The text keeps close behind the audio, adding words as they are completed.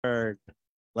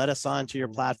Let us onto your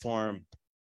platform.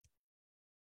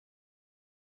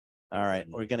 All right,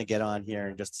 we're going to get on here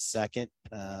in just a second.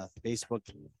 Facebook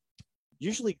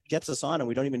usually gets us on and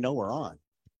we don't even know we're on,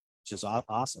 which is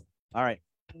awesome. All right,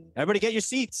 everybody get your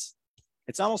seats.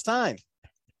 It's almost time.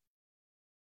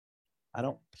 I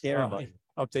don't care about it.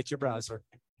 Update your browser.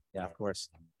 Yeah, of course.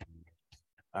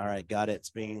 All right, got it. It's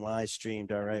being live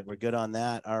streamed. All right, we're good on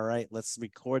that. All right, let's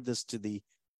record this to the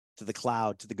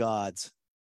cloud, to the gods.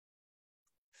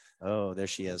 Oh, there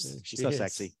she is. She's so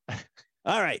sexy.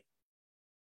 All right.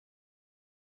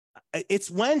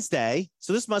 It's Wednesday,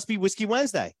 so this must be Whiskey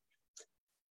Wednesday.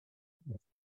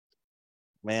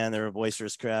 Man, they're a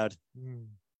boisterous crowd.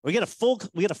 We got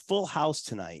a full house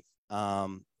tonight.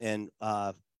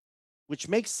 Which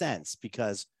makes sense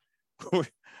because we're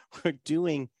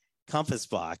doing Compass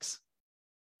Box.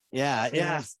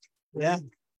 Yeah.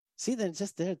 See,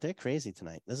 they're crazy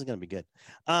tonight. This is gonna be good.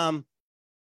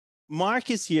 Mark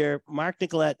is here. Mark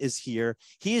Nicolette is here.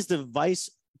 He is the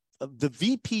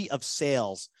VP of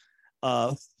sales.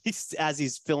 As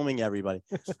he's filming everybody,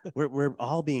 we're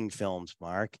all being filmed.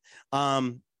 Mark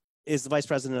is the vice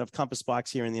president of Compass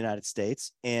Box here in the United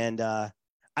States, and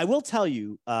I will tell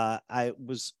you, I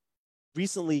was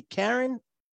recently. Karen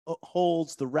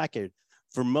holds the record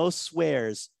for most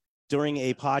swears during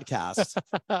a podcast.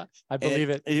 I believe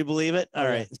it. You believe it? All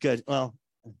right, good. Well,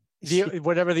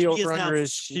 whatever the over-under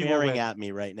is, swearing at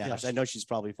me right now. Yes. I know she's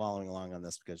probably following along on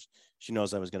this because she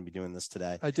knows I was going to be doing this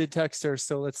today. I did text her,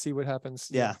 so let's see what happens.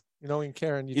 Yeah. You know, in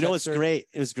Karen, you know what's great?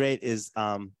 It was great is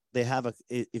they have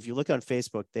if you look on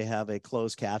Facebook, they have a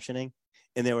closed captioning,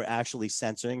 and they were actually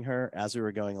censoring her as we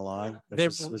were going along. They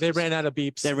ran out of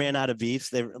beeps. They ran out of beeps.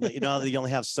 They they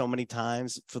only have so many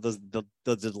times for the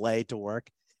delay to work.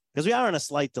 Because we are on a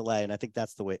slight delay, and I think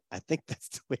that's the way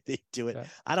they do it. Yeah.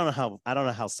 I don't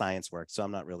know how science works, so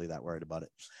I'm not really that worried about it.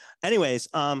 Anyways,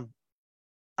 I'm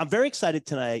very excited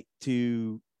tonight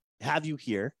to have you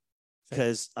here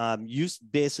because you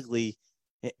basically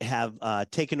have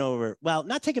taken over. Well,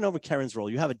 not taken over Karen's role.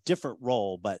 You have a different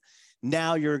role, but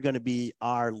now you're going to be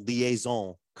our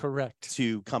liaison. Correct.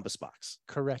 To Compass Box.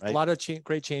 Correct. Right? A lot of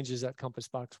great changes at Compass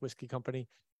Box Whiskey Company.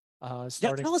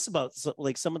 Tell us about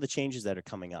some of the changes that are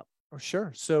coming up. Oh,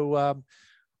 sure. So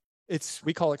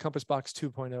we call it Compass Box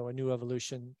 2.0, a new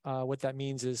evolution. What that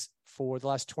means is for the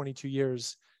last 22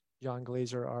 years, John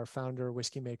Glaser, our founder,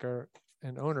 whiskey maker,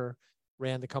 and owner,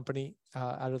 ran the company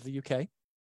out of the UK.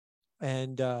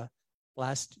 And early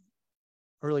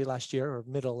last year or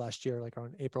middle last year, like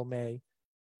around April, May,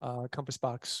 Compass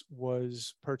Box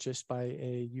was purchased by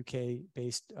a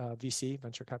UK-based VC,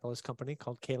 venture capitalist company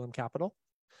called Calum Capital.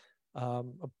 A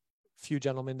few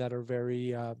gentlemen that are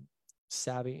very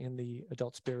savvy in the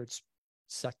adult spirits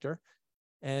sector,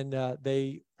 and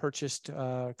they purchased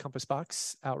Compass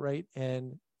Box outright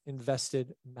and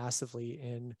invested massively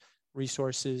in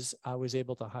resources. I was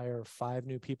able to hire 5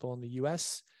 new people in the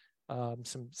US,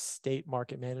 some state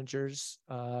market managers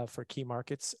for key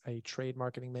markets, a trade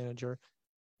marketing manager,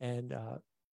 and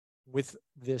with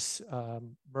this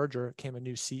merger came a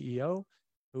new CEO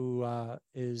who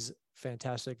is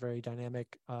fantastic, very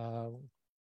dynamic,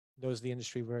 knows the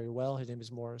industry very well. His name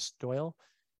is Maurice Doyle.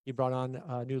 He brought on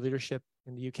new leadership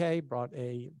in the UK, brought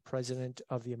a president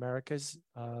of the Americas,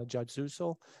 Judd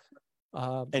Zusel.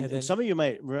 And then, some of you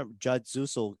might remember Judd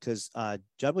Zusel because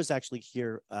Judd was actually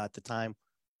here at the time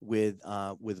with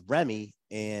Remy.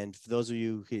 And for those of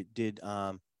you who did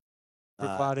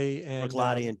Brooklady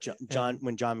and John,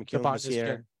 when John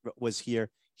McEwen was here,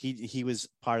 he was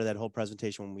part of that whole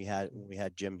presentation when we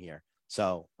had Jim here.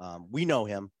 So we know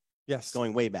him. Yes,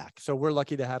 going way back. So we're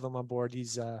lucky to have him on board.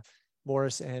 He's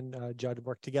Morris and Judd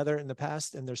worked together in the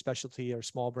past, and their specialty are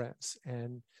small brands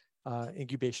and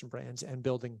incubation brands and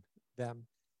building them.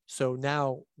 So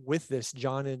now with this,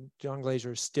 John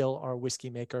Glaser is still our whiskey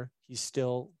maker. He's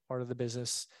still part of the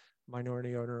business,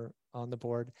 minority owner on the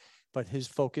board, but his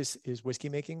focus is whiskey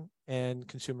making and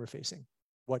consumer facing,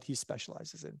 what he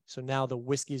specializes in. So now the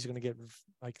whiskey is going to get,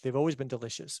 like, they've always been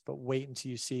delicious, but wait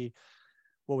until you see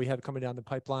what we have coming down the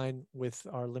pipeline with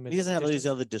our limited. He doesn't have all these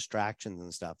other distractions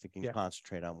and stuff. He can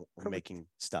concentrate on making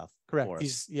stuff. Correct.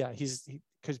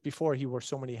 Because before he wore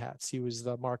so many hats. He was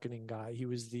the marketing guy. He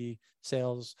was the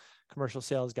commercial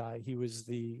sales guy. He was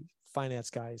the finance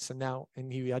guy. So now,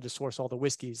 and he had to source all the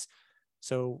whiskeys.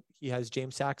 So he has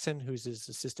James Saxon, who's his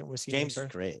assistant whiskey maker. James is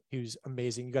great. He was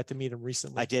amazing. You got to meet him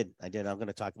recently. I did. I'm going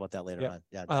to talk about that later on.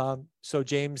 Yeah. So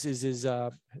James is his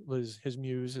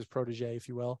muse, his protege, if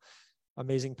you will.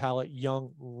 Amazing palate,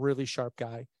 young, really sharp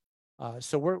guy.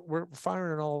 So we're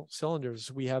firing on all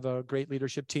cylinders. We have a great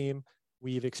leadership team.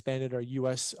 We've expanded our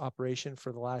U.S. operation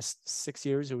for the last 6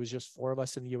 years. It was just 4 of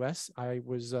us in the U.S. I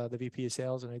was the VP of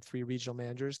sales, and I had 3 regional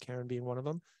managers, Karen being one of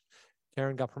them.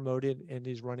 Karen got promoted and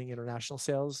is running international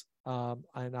sales. And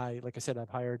like I said, I've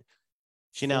hired.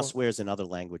 She now swears in other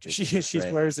languages. She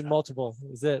swears in multiple.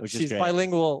 Is it? Which is She's great.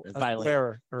 bilingual Bilingual.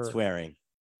 swearer. Swearing.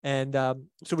 And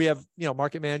so we have,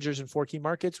 market managers in 4 key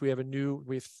markets. We have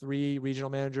 3 regional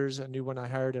managers, a new one I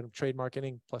hired in trade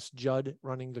marketing, plus Judd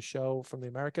running the show from the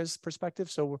Americas perspective.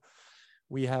 So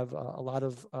we have a lot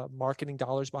of marketing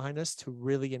dollars behind us to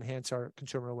really enhance our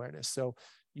consumer awareness. So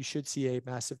you should see a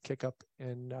massive kick up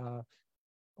in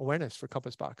awareness for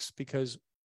Compass Box, because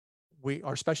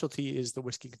our specialty is the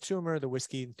whiskey consumer, the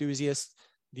whiskey enthusiast,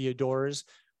 the adorers.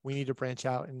 We need to branch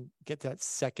out and get that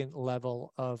second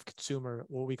level of consumer,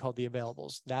 what we call the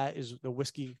availables. That is the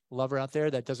whiskey lover out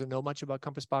there that doesn't know much about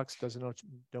Compass Box, doesn't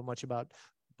know much about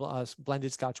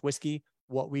blended Scotch whiskey,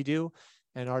 what we do.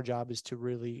 And our job is to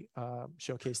really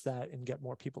showcase that and get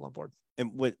more people on board.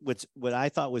 And what I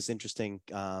thought was interesting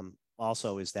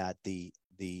also is that the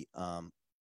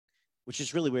which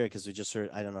is really weird, because we just heard,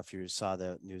 I don't know if you saw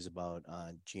the news about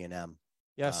G&M.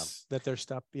 Yes, that they're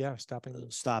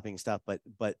stopping stuff, but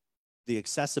the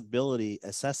accessibility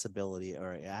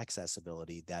or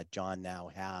accessibility that John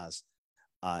now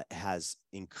has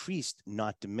increased,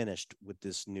 not diminished, with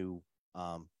this new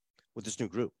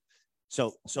group.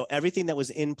 So everything that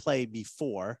was in play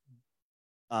before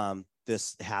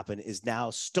this happened is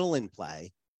now still in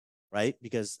play, right?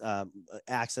 Because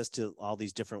access to all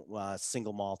these different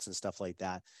single malts and stuff like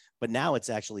that, but now it's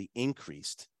actually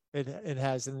increased. It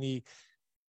has, and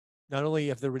not only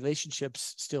have the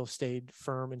relationships still stayed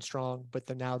firm and strong, but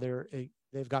now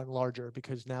they've gotten larger,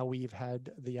 because now we've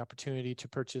had the opportunity to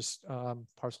purchase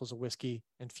parcels of whiskey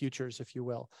and futures, if you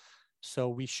will. So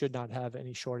we should not have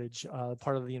any shortage.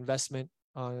 Part of the investment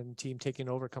on team taking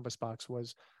over Compass Box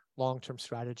was long-term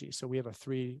strategy. So we have a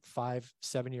 3, 5,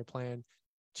 7-year plan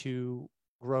to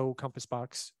grow Compass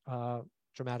Box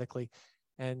dramatically.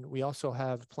 And we also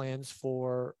have plans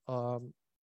for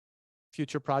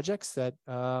future projects that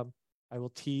I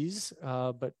will tease,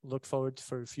 but look forward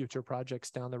for future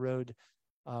projects down the road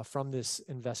from this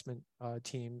investment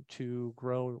team to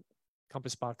grow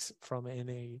Compass Box from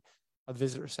a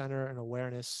visitor center and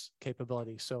awareness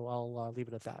capability. So I'll leave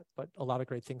it at that, but a lot of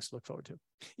great things to look forward to.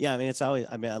 Yeah. I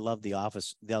mean, I love the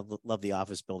office. Love the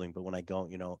office building, but when I go,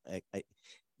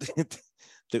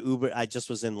 the Uber, I just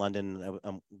was in London.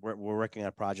 We're working on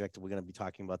a project. We're going to be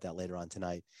talking about that later on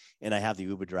tonight. And I have the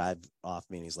Uber drive off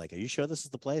me, and he's like, "Are you sure this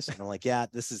is the place?" And I'm like, "Yeah,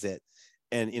 this is it."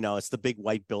 And it's the big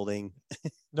white building.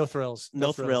 No thrills.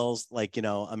 No thrills. Like,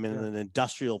 I'm in an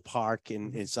industrial park,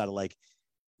 and it's sort of like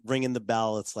ringing the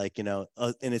bell. It's like, and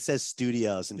it says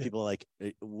studios, and people are like,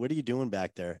 "What are you doing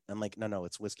back there?" I'm like, no,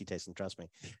 it's whiskey tasting. Trust me.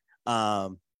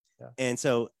 And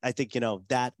so I think,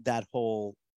 that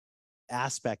whole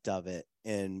aspect of it,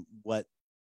 and what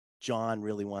John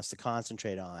really wants to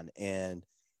concentrate on, and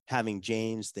having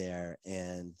James there,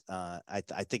 and I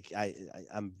think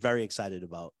I'm very excited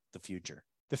about the future.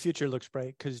 The future looks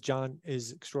bright, because John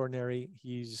is extraordinary.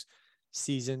 He's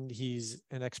seasoned. He's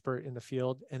an expert in the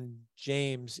field, and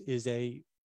James is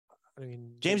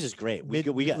James is great. We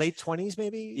got late 20s,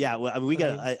 maybe. Yeah, well, we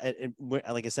got.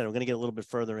 Like I said, we're going to get a little bit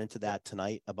further into that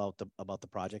tonight about the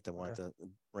project. I wanted to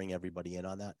bring everybody in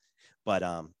on that, but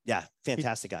yeah,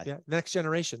 fantastic guy. Yeah, next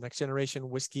generation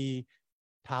whiskey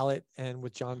palate, and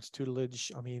with John's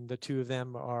tutelage, the two of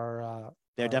them are.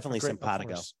 They're definitely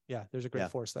simpatico. Yeah, there's a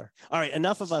great force there. All right,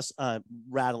 enough of us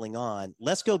rattling on.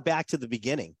 Let's go back to the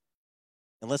beginning,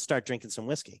 and let's start drinking some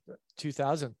whiskey.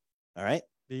 2000. All right.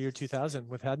 The year 2000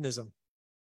 with hedonism.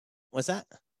 What's that?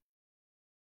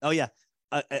 Oh yeah.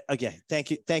 Okay.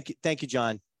 Thank you,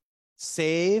 John.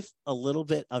 Save a little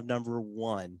bit of number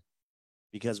 1,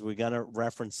 because we're gonna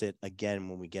reference it again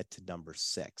when we get to number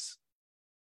 6.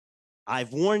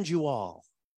 I've warned you all.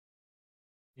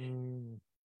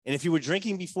 And if you were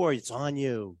drinking before, it's on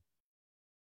you.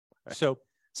 So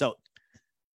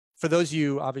for those of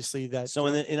you, obviously, that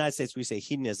in the United States we say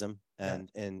hedonism,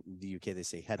 and in the UK they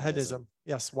say hedonism.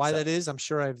 Yes, why that is, I'm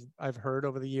sure I've heard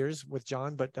over the years with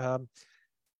John, but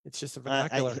it's just a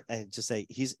vernacular. I just say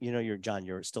you're John.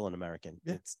 You're still an American.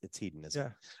 Yeah. It's hedonism.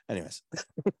 Yeah. Anyways,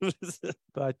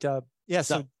 but yeah.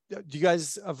 So do you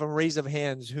guys, of a raise of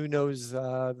hands, who knows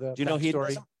the do you know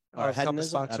hedonism or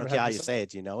hedonism? I don't care how you say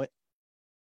it. Do you know it?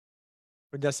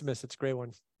 Decimus, it's a great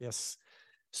one. Yes.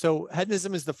 So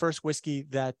hedonism is the first whiskey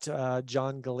that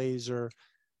John Glaser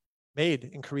made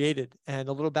and created. And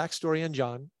a little backstory on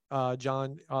John.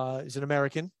 John is an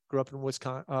American, grew up in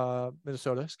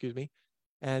Minnesota,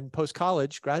 And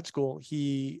post-college, grad school,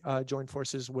 he joined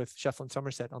forces with Shefflin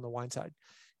Somerset on the wine side.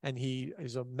 And he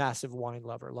is a massive wine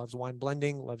lover, loves wine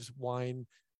blending, loves wine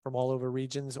from all over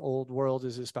regions. Old world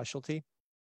is his specialty.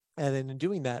 And then in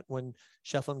doing that, when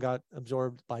Shefflin got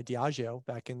absorbed by Diageo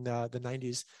back in the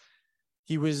 90s,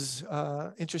 he was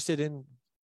interested in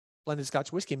blended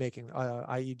Scotch whiskey making,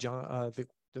 i.e.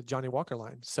 The Johnny Walker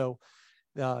line. So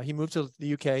he moved to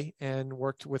the UK and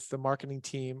worked with the marketing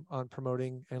team on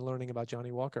promoting and learning about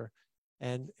Johnny Walker.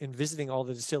 And in visiting all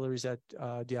the distilleries that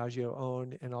Diageo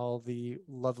owned and all the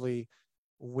lovely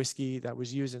whiskey that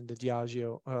was used in the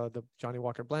Diageo, the Johnny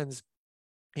Walker blends,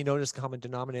 he noticed a common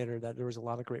denominator that there was a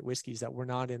lot of great whiskeys that were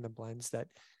not in the blends that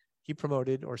he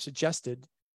promoted or suggested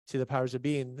to the powers that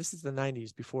be. And this is the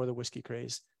 90s, before the whiskey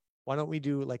craze. Why don't we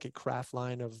do like a craft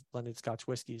line of blended Scotch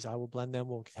whiskeys? I will blend them.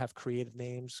 We'll have creative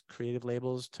names, creative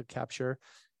labels to capture.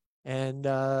 And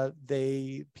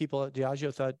people at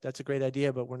Diageo thought that's a great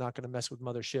idea, but we're not going to mess with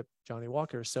mothership Johnny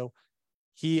Walker. So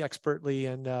he expertly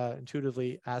and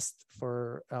intuitively asked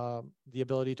for the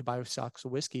ability to buy stocks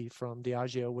of whiskey from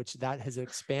Diageo, which that has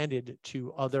expanded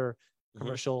to other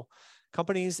commercial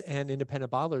companies and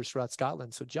independent bottlers throughout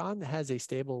Scotland. So John has a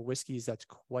stable of whiskeys that's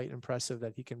quite impressive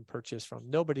that he can purchase from.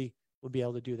 Nobody would be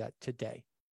able to do that today.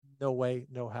 No way,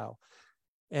 no how.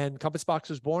 And Compass Box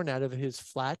was born out of his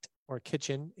flat or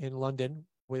kitchen in London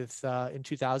in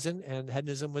 2000. And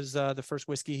Hedonism was the first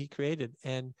whiskey he created.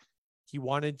 And he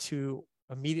wanted to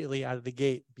immediately out of the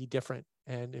gate be different.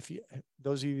 And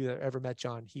those of you that ever met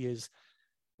John, he is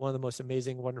one of the most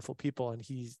amazing, wonderful people. And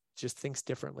he just thinks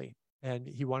differently. And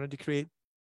he wanted to create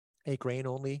a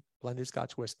grain-only blended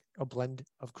Scotch whiskey, a blend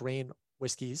of grain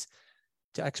whiskeys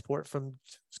to export from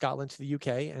Scotland to the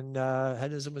UK. And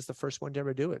Hedonism was the first one to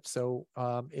ever do it. So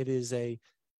it is a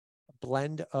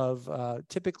blend of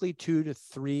typically 2 to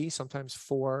 3, sometimes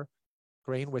 4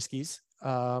 grain whiskeys.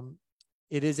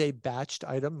 It is a batched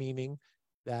item, meaning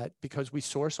that because we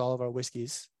source all of our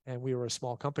whiskeys and we were a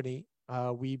small company,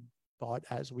 we bought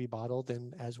as we bottled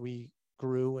and as we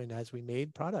grew and as we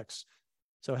made products.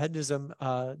 So Hedonism,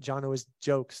 John always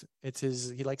jokes,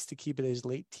 he likes to keep it his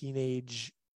late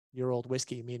teenage year old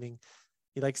whiskey, meaning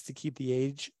he likes to keep the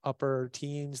age upper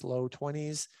teens, low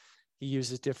 20s. He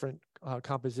uses different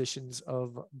compositions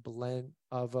of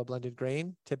blended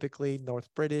grain, typically North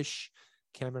British,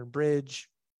 Cameron Bridge,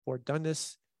 Fort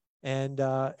Dundas, and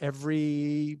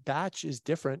every batch is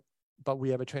different, but we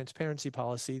have a transparency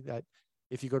policy that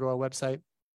if you go to our website,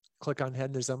 click on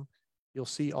Hedonism, you'll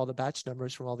see all the batch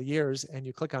numbers from all the years, and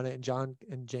you click on it, and John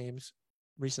and James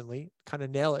recently kind of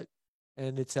nail it.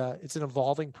 And it's an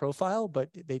evolving profile, but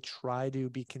they try to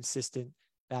be consistent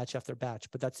batch after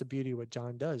batch. But that's the beauty of what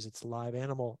John does. It's a live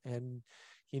animal, and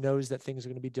he knows that things are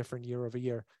going to be different year over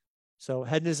year. So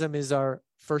Hedonism is our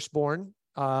firstborn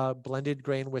blended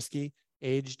grain whiskey,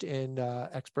 aged in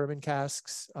ex-bourbon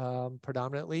casks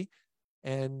predominantly.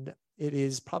 And it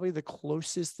is probably the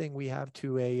closest thing we have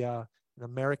to an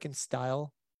American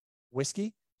style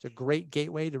whiskey. It's a great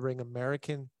gateway to bring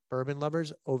American bourbon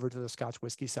lovers over to the Scotch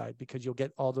whiskey side, because you'll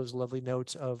get all those lovely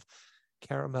notes of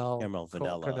caramel,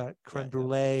 vanilla, coconut, creme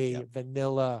brulee,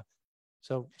 vanilla.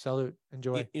 So salute,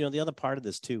 enjoy. The other part of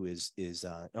this too is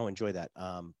enjoy that.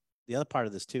 The other part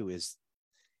of this too is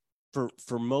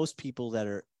for most people that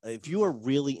are, if you are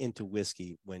really into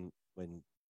whiskey when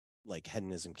like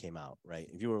Hedonism came out, right?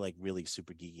 If you were like really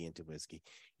super geeky into whiskey,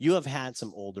 you have had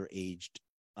some older aged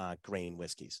grain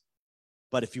whiskeys.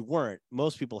 But if you weren't,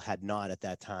 most people had not at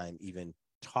that time even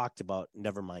talked about,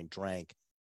 never mind drank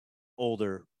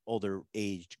older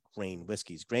aged grain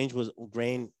whiskeys.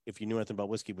 Grain, if you knew anything about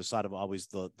whiskey, was sort of always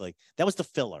that was the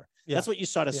filler. Yeah. That's what you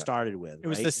sort of started with. It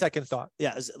was the second thought.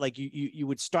 Yeah, like you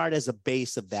would start as a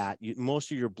base of that.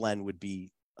 Most of your blend would be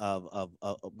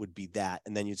would be that,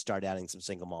 and then you'd start adding some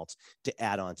single malts to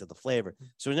add on to the flavor.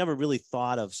 So we never really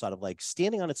thought of sort of like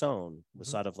standing on its own. Was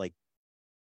sort of like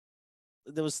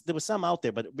there was some out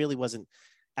there, but it really wasn't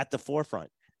at the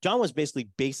forefront. John was basically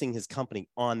basing his company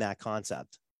on that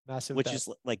concept. Massive which bet. Is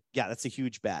like, yeah, that's a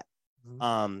huge bet.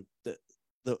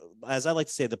 The as I like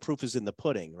to say, the proof is in the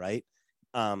pudding, right?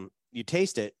 You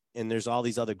taste it and there's all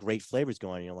these other great flavors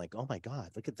going on. You're like, oh my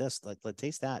God, look at this. Let's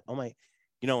taste that. Oh my,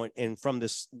 and from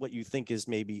this, what you think is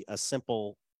maybe a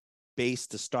simple base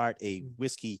to start a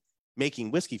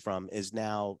making whiskey from is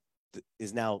now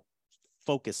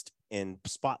focused and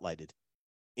spotlighted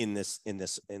in this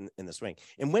ring.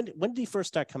 And when did he first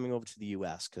start coming over to the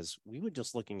US? Because we were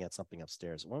just looking at something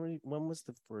upstairs. When was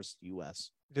the first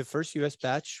US? The first US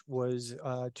batch was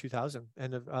 2000.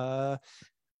 And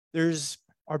there's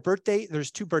our birthday. There's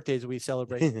 2 birthdays we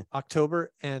celebrate,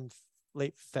 October and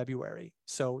late February.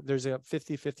 So there's a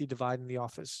 50-50 divide in the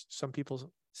office. Some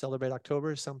people celebrate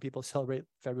October, some people celebrate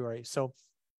February. So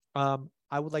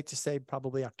I would like to say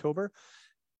probably October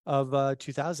of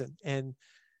 2000. And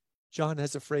John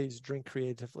has a phrase, drink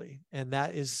creatively. And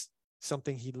that is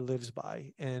something he lives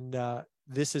by. And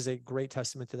this is a great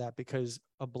testament to that, because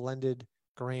a blended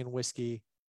grain whiskey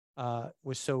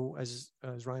was so, as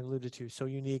Ryan alluded to, so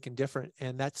unique and different.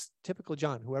 And that's typical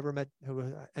John.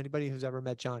 Anybody who's ever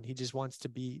met John, he just wants to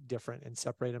be different and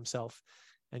separate himself.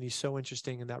 And he's so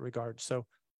interesting in that regard. So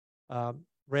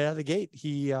right out of the gate,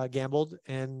 he gambled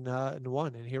and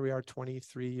won. And here we are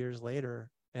 23 years later,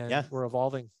 and we're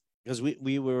evolving. Because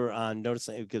we were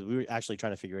noticing, because we were actually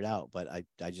trying to figure it out, but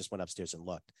I just went upstairs and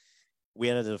looked. We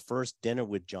had the first dinner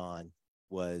with John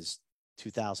was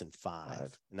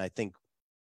 2005. And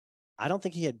I don't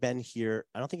think he had been here.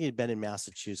 I don't think he had been in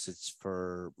Massachusetts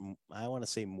for, I want to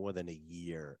say, more than a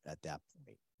year at that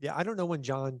point. Yeah, I don't know when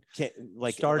John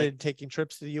started taking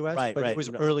trips to the U.S., but it was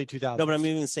early 2000s. No, but I'm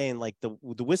even saying like the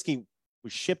whiskey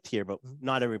was shipped here, but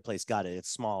not every place got it. It's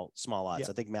small odds.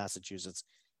 I think Massachusetts,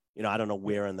 I don't know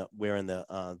where in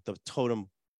the totem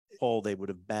pole they would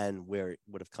have been, where it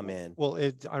would have come in. Well,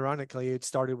 ironically, it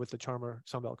started with the Charmer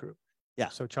Sunbelt Group. Yeah.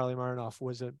 So Charlie Marinoff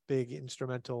was a big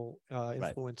instrumental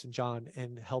influence in John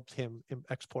and helped him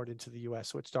export into the U.S.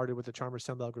 So it started with the Charmer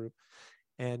Sunbelt Group,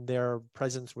 and their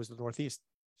presence was the Northeast.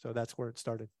 So that's where it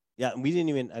started. Yeah, and we didn't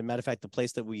even. As a matter of fact, the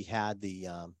place that we had the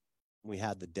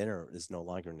dinner is no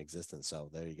longer in existence. So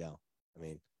there you go. I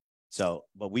mean,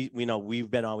 but we know we've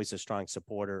been always a strong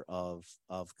supporter of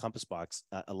Compass Box.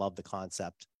 I love the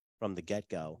concept from the get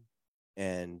go,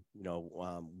 and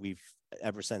we've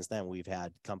ever since then we've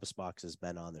had Compass Box has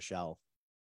been on the shelf.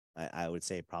 I would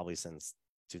say probably since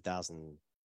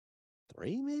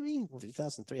 2003, maybe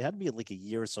 2003. It had to be like a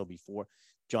year or so before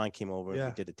John came over and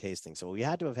we did a tasting. So we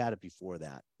had to have had it before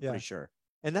that, for sure.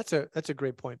 And that's a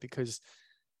great point, because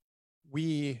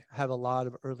we have a lot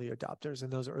of early adopters,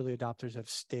 and those early adopters have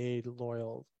stayed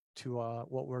loyal to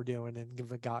what we're doing and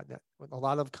have gotten it. A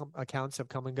lot of accounts have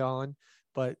come and gone,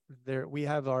 but we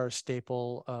have our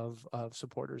staple of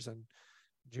supporters, and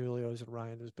Julio's and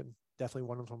Ryan has been definitely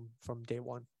one of them from day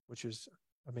one, which is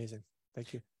amazing.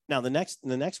 Thank you. Now the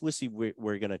next whiskey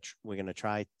we're gonna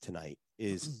try tonight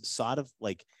is sort of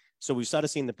like, so we've sort of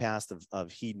seen the past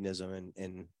of hedonism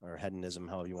and or hedonism,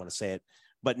 however you want to say it,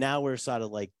 but now we're sort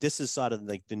of like, this is sort of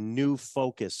like the new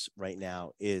focus right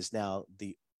now is now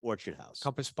the Orchard House.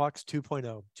 Compass Box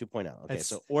 2.0. 2.0. Okay,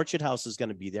 so Orchard House is going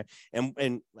to be there,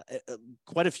 and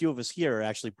quite a few of us here are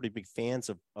actually pretty big fans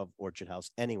of Orchard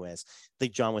House. Anyways, I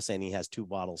think John was saying he has 2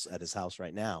 bottles at his house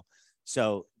right now.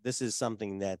 So this is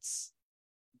something that's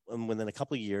within a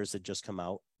couple of years that just come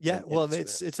out. Yeah, well,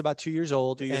 it's about 2 years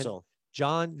old. 2 years old.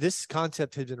 John, this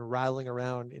concept had been rattling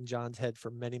around in John's head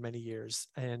for many, many years,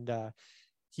 and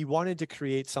he wanted to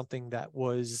create something that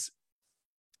was,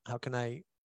 how can I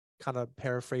kind of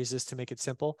paraphrase this to make it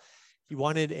simple? He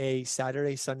wanted a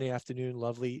Saturday, Sunday afternoon,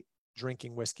 lovely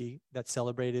drinking whiskey that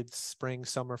celebrated spring,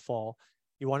 summer, fall.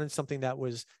 He wanted something that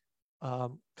was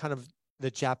kind of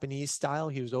the Japanese style.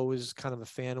 He was always kind of a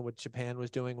fan of what Japan was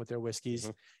doing with their whiskeys.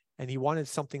 Mm-hmm. And he wanted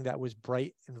something that was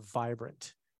bright and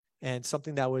vibrant, and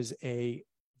something that was a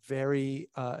very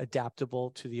adaptable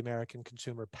to the American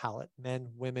consumer palate, men,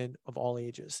 women of all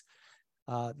ages.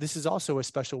 This is also a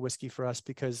special whiskey for us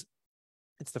because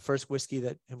it's the first whiskey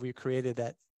that we created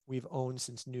that we've owned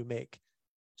since new make.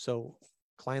 So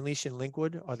Kleinleach and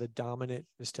Linkwood are the dominant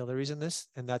distilleries in this,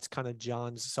 and that's kind of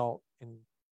John's salt and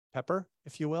pepper,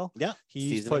 if you will. Yeah.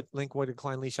 He's put Linkwood and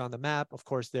Kleinleach on the map. Of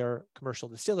course, they're commercial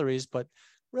distilleries, but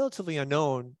relatively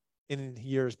unknown in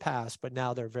years past, but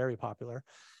now they're very popular.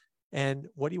 And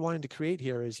what he wanted to create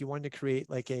here is he wanted to create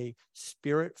like a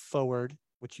spirit forward,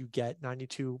 which you get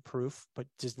 92 proof, but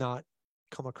does not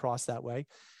come across that way.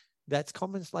 That's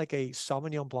comes like a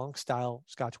Sauvignon Blanc style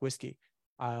Scotch whiskey.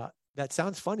 That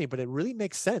sounds funny, but it really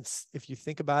makes sense. If you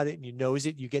think about it and you nose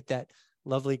it, you get that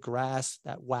lovely grass,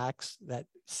 that wax, that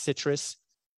citrus.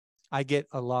 I get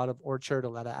a lot of orchard, a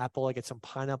lot of apple. I get some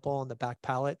pineapple on the back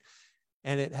palate,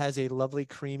 and it has a lovely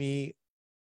creamy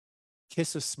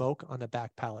kiss of smoke on the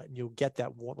back palate. And you'll get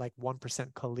that like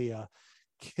 1% Kalia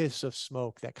kiss of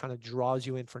smoke that kind of draws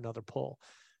you in for another pull.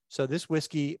 So this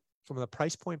whiskey, from the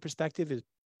price point perspective, is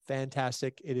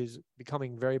fantastic. It is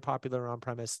becoming very popular on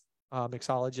premise.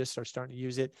 Mixologists are starting to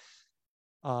use it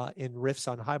in riffs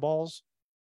on highballs,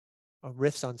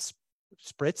 riffs on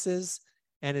spritzes,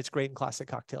 and it's great in classic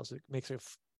cocktails. It makes a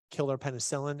killer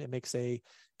penicillin. It makes a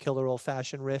killer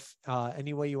old-fashioned riff,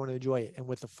 any way you want to enjoy it. And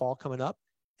with the fall coming up,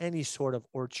 any sort of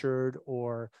orchard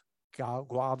or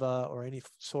guava or any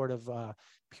sort of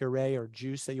puree or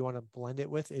juice that you want to blend it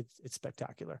with, it's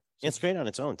spectacular. So, it's great on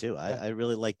its own too. I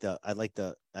really like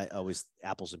I always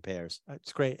apples and pears.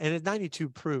 It's great. And at 92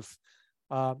 proof,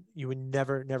 you would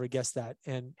never guess that.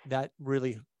 And that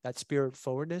spirit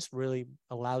forwardness really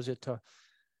allows it to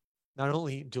not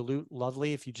only dilute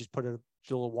lovely if you just put a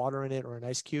little water in it or an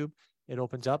ice cube, it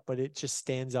opens up, but it just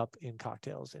stands up in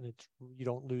cocktails, and you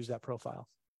don't lose that profile.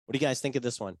 What do you guys think of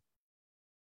this one?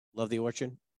 Love the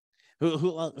Orchard.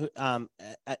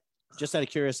 Just out of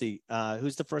curiosity,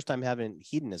 who's the first time having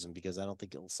hedonism? Because I don't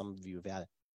think some of you have had it.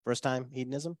 First time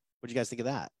hedonism. What do you guys think of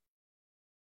that?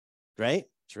 Great.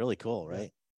 It's really cool,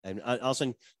 right? Yeah. And all of a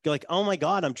sudden you're like, oh my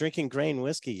God, I'm drinking grain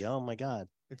whiskey. Oh my God.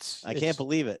 I can't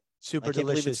believe it. Super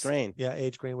delicious. It's grain. Yeah,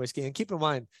 aged grain whiskey. And keep in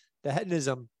mind, the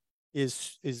hedonism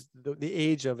is the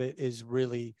age of it is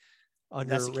really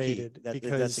underrated.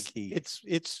 Because that's the key.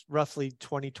 It's roughly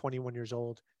 21 years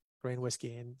old, grain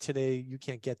whiskey. And today you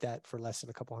can't get that for less than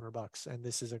a couple $100. And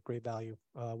this is a great value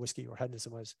whiskey, or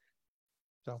hedonism was.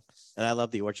 So, and I love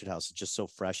the Orchard House. It's just so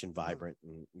fresh and vibrant,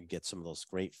 and you get some of those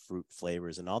great fruit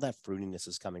flavors, and all that fruitiness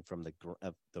is coming from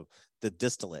the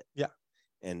distillate. Yeah,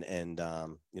 and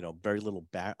very little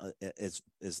is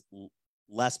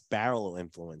less barrel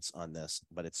influence on this,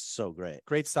 but it's so great.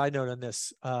 Great side note on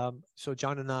this. So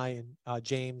John and I and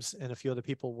James and a few other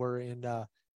people were in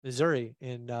Missouri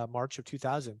in March of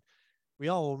 2000. We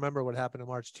all remember what happened in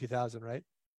March 2000, right?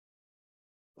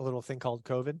 A little thing called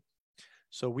COVID.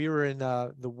 So we were in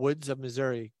the woods of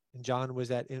Missouri, and John was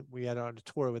we had on a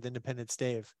tour with Independence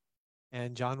Dave,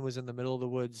 and John was in the middle of the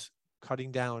woods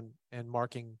cutting down and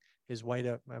marking his white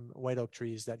oak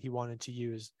trees that he wanted to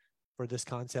use for this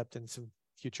concept and some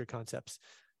future concepts.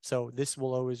 So this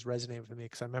will always resonate with me,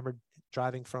 because I remember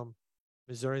driving from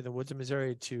Missouri, the woods of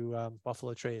Missouri, to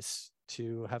Buffalo Trace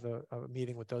to have a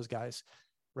meeting with those guys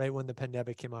right when the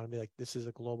pandemic came on, and be like, this is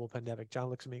a global pandemic. John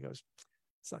looks at me and goes,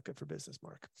 it's not good for business,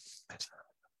 Mark.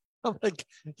 I'm like,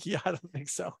 yeah, I don't think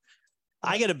so.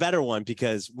 I get a better one,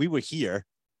 because we were here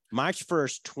March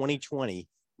 1st, 2020.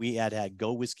 We had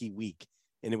Go Whiskey Week,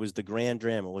 and it was the Grand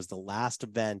Dram. It was the last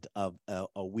event of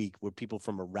a week where people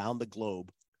from around the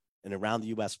globe and around the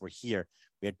U.S. were here.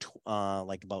 We had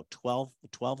like about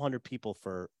 1,200 people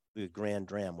for the Grand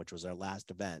Dram, which was our last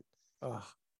event. Ugh.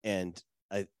 And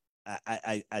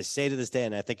I say to this day,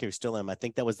 and I think you're still in, I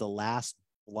think that was the last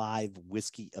live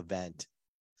whiskey event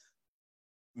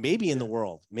maybe in the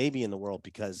world,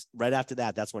 because right after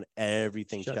that, that's when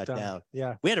everything shut down.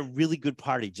 Yeah, we had a really good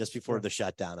party just before the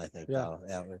shutdown, I think. Yeah,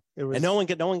 it was, and no one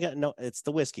got it's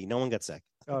the whiskey, no one got sick.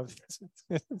 Oh,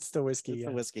 it's the whiskey. It's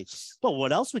the whiskey. Well,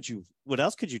 what else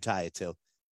could you tie it to?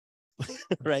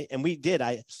 Right. And we did.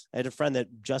 I had a friend that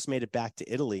just made it back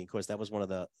to Italy. Of course, that was one of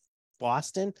the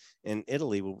Boston and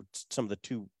Italy were some of the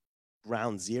two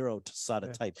ground zero sort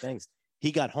of type things.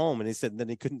 He got home and he said then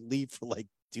he couldn't leave for like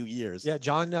 2 years. Yeah,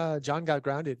 John got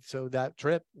grounded. So that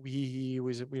trip, we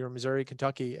were in Missouri,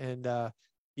 Kentucky, and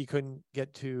he couldn't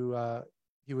get to.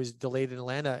 He was delayed in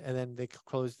Atlanta, and then they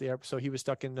closed the airport. So he was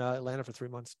stuck in Atlanta for 3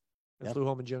 months and flew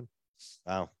home in June.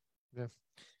 Wow. Yeah.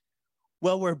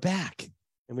 Well, we're back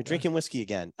and we're drinking whiskey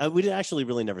again. We actually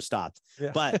really never stopped,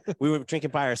 but we were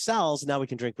drinking by ourselves. Now we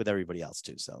can drink with everybody else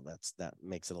too. So that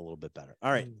makes it a little bit better.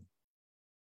 All right.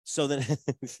 So then,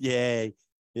 yay.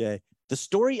 The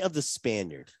story of the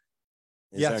Spaniard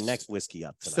is our next whiskey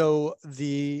up tonight. So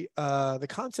the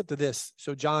concept of this.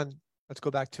 So John, let's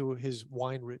go back to his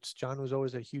wine roots. John was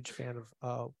always a huge fan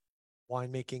of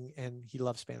winemaking, and he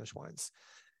loved Spanish wines.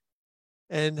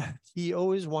 And he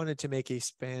always wanted to make a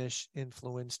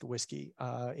Spanish-influenced whiskey,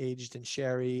 aged in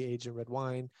sherry, aged in red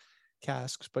wine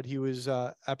casks. But he was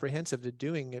apprehensive to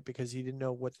doing it because he didn't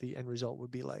know what the end result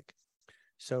would be like.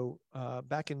 So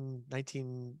back in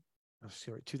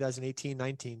 2018,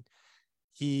 19,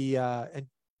 he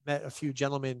met a few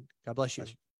gentlemen. God bless you.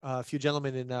 A few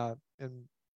gentlemen in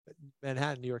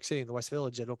Manhattan, New York City, in the West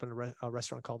Village, that opened a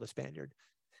restaurant called the Spaniard,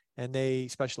 and they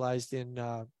specialized in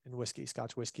whiskey,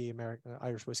 Scotch whiskey,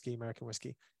 Irish whiskey, American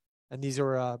whiskey, and these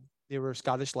were they were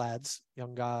Scottish lads,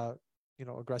 young,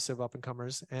 aggressive up and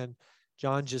comers, and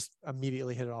John just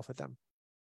immediately hit it off with them.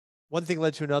 One thing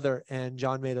led to another, and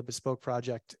John made a bespoke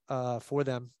project for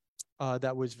them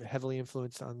that was heavily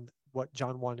influenced on what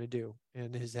John wanted to do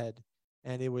in his head.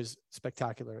 And it was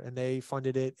spectacular. And they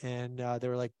funded it, and they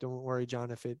were like, don't worry,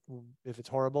 John, if it's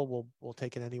horrible, we'll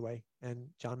take it anyway. And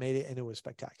John made it, and it was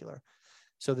spectacular.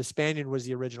 So the Spaniard was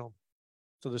the original.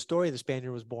 So the story of the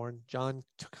Spaniard was born. John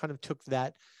kind of took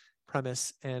that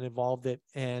premise and evolved it,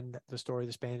 and the story of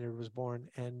the Spaniard was born.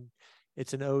 And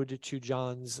it's an ode to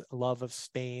John's love of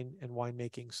Spain and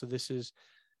winemaking. So this is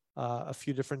a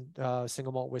few different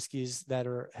single malt whiskeys that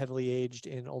are heavily aged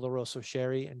in Oloroso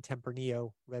sherry and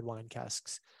Tempranillo red wine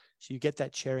casks. So you get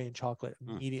that cherry and chocolate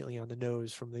immediately on the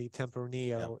nose from the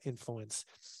Tempranillo influence.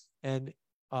 And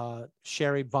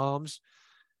sherry bombs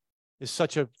is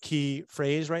such a key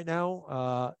phrase right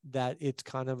now that it's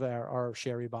kind of our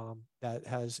sherry bomb that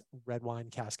has red wine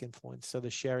cask influence. So the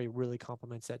sherry really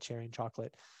complements that cherry and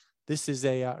chocolate. This is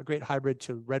a great hybrid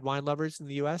to red wine lovers in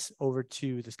the US over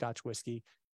to the Scotch whiskey.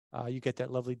 You get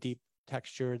that lovely deep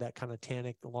texture, that kind of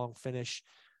tannic, the long finish,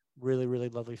 really, really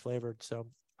lovely flavored. So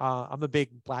I'm a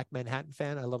big Black Manhattan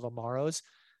fan. I love Amaros.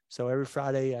 So every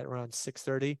Friday at around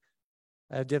 6:30,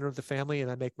 I have dinner with the family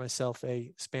and I make myself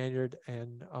a Spaniard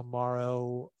and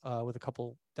Amaro with a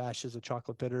couple dashes of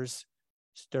chocolate bitters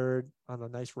stirred on a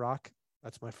nice rock.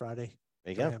 That's my Friday.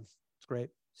 There you go. Him. It's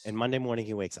great. And Monday morning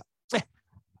he wakes up.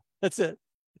 That's it.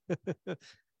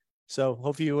 So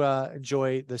hope you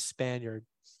enjoy the Spaniard.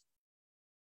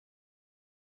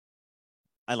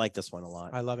 I like this one a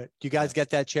lot. I love it. Do you guys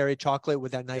get that cherry chocolate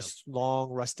with that nice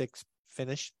long rustic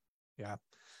finish? Yeah.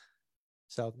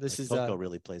 So this is cocoa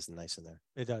really plays nice in there.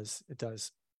 It does. It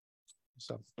does.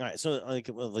 So all right. So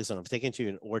listen, I'm taking to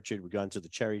an orchard. We're going to the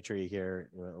cherry tree here.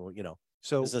 You know,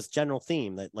 so there's this general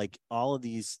theme that like all of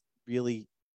these really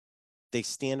they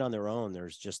stand on their own.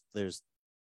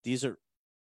 These are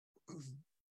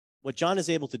what John is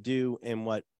able to do and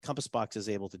what Compass Box is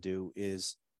able to do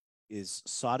is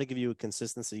sort of give you a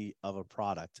consistency of a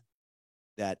product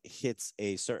that hits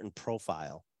a certain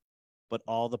profile, but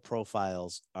all the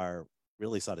profiles are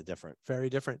really sort of different. Very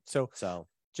different. So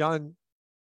John,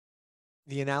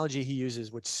 the analogy he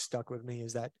uses, which stuck with me,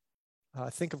 is that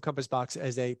think of Compass Box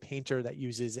as a painter that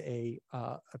uses a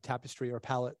tapestry or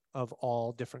palette of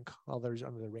all different colors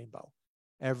under the rainbow,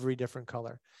 every different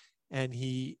color. And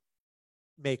he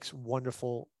makes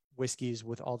wonderful whiskeys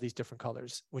with all these different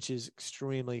colors, which is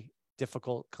extremely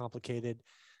difficult, complicated.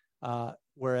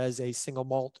 Whereas a single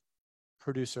malt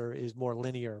producer is more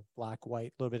linear, black,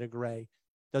 white, a little bit of gray.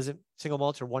 Single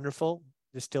malts are wonderful.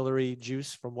 Distillery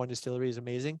juice from one distillery is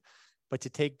amazing. But to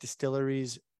take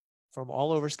distilleries from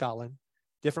all over Scotland,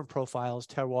 different profiles,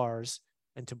 terroirs,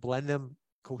 and to blend them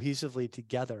cohesively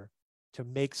together to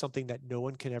make something that no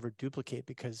one can ever duplicate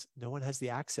because no one has the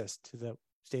access to the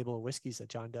stable of whiskeys that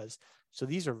John does. So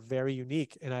these are very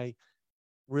unique. And I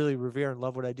really revere and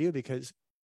love what I do because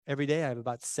every day I have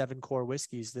about 7 core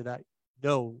whiskeys that I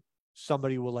know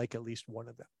somebody will like at least one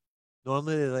of them.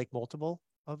 Normally they like multiple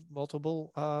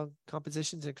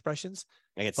compositions and expressions.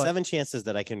 I get 7 chances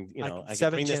that I can, I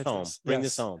can bring this home. Bring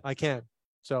this home. I can.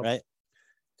 So right.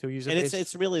 So use and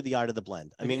it's really the art of the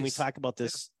blend. I mean, we talk about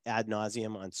this ad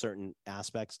nauseum on certain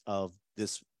aspects of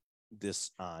this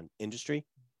industry,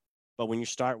 but when you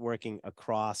start working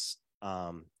across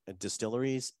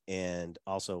distilleries and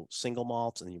also single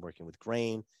malts, and you're working with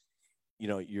grain,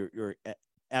 you're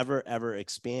ever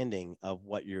expanding of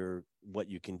what you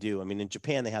can do. I mean, in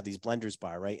Japan, they have these blenders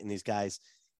bar, right? And these guys,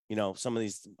 some of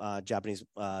these Japanese,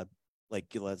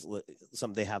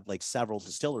 they have like several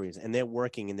distilleries and they're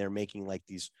working and they're making like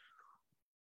these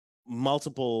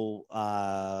multiple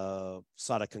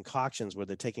sort of concoctions where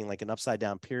they're taking like an upside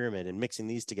down pyramid and mixing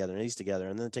these together and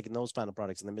then they're taking those final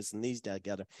products and they're mixing these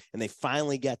together and they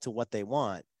finally get to what they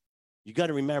want. You got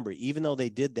to remember, even though they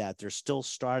did that, they're still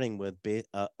starting with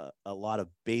a lot of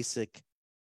basic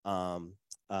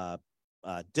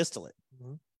distillate.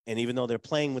 Mm-hmm. And even though they're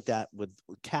playing with that with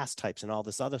cast types and all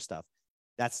this other stuff,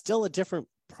 that's still a different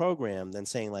program than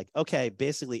saying like, okay,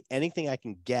 basically anything I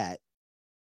can get,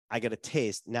 I got to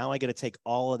taste. Now I got to take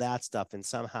all of that stuff and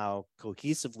somehow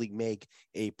cohesively make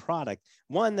a product,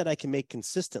 one that I can make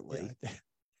consistently.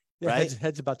 Yeah, right?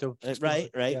 Head's about to right.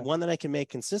 Yeah. One that I can make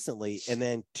consistently, and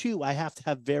then 2, I have to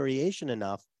have variation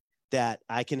enough that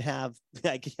I can have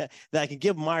that I can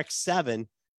give Mark 7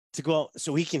 to go,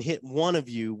 so he can hit one of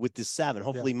you with the 7,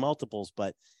 hopefully multiples.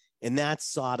 And that's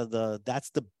sort of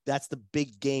that's the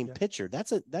big game picture.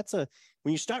 That's a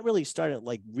when you start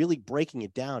like really breaking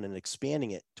it down and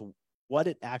expanding it to what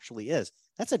it actually is.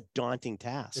 That's a daunting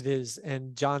task. It is,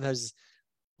 and John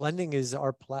blending is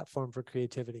our platform for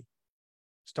creativity,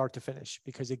 start to finish,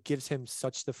 because it gives him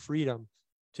such the freedom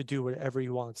to do whatever he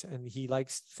wants. And he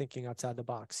likes thinking outside the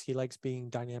box. He likes being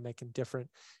dynamic and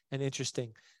different and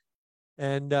interesting.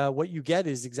 And what you get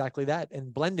is exactly that.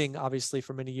 And blending, obviously,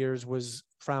 for many years was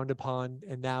frowned upon.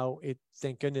 And now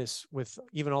thank goodness, with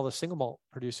even all the single malt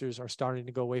producers are starting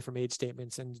to go away from age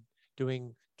statements and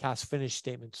doing cast finish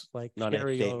statements like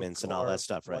non-age statements and all that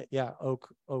stuff, right? Yeah,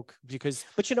 oak, because.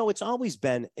 But it's always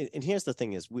been. And here's the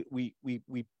thing: is we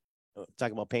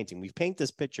talk about painting. We paint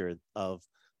this picture of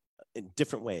in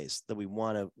different ways that we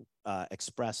want to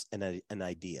express an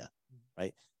idea,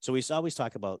 right? So we always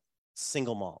talk about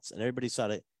single malts, and everybody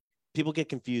sort of, people get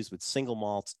confused with single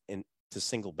malts and to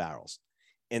single barrels,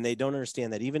 and they don't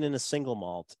understand that even in a single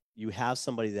malt, you have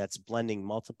somebody that's blending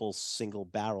multiple single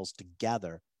barrels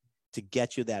together to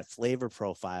get you that flavor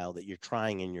profile that you're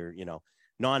trying in your,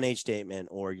 non-age statement,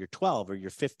 or your 12 or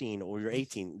your 15 or your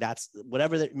 18. That's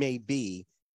whatever that may be.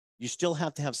 You still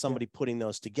have to have somebody putting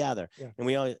those together. Yeah. And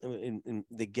we always, and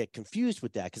they get confused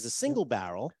with that, because a single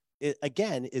barrel,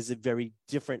 again, is a very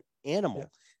different animal. Yeah.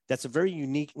 That's a very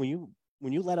unique,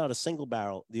 when you let out a single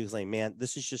barrel, you're like, man,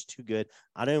 this is just too good.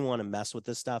 I don't want to mess with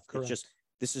this stuff. Correct. It's just,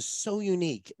 this is so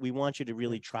unique. We want you to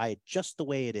really try it just the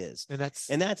way it is. And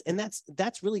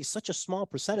that's really such a small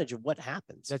percentage of what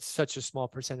happens. That's such a small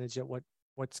percentage of what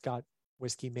Scott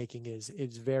whiskey making is.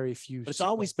 It's very few. But it's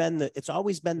always been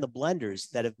the blenders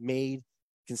that have made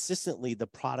consistently the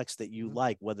products that you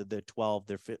like, whether they're 12,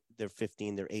 they're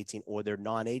 15, they're 18, or they're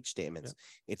non-age statements.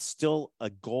 Yeah. It's still a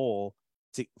goal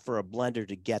for a blender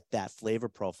to get that flavor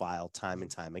profile time and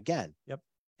time again. Yep.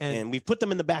 And we put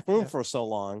them in the back room for so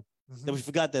long that we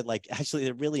forgot that, like, actually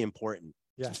they're really important.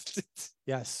 Yes.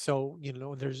 Yes. So,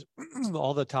 there's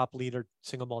all the top leader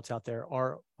single malts out there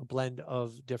are a blend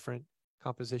of different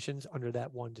compositions under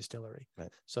that one distillery. Right.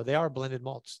 So they are blended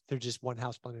malts. They're just one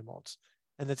house blended malts.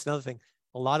 And that's another thing.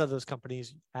 A lot of those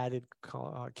companies added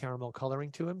caramel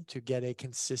coloring to them to get a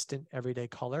consistent everyday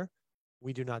color.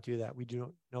 We do not do that. We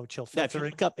do no chill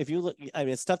filtering. Yeah, if you look, I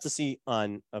mean, it's tough to see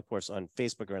of course, on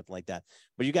Facebook or anything like that.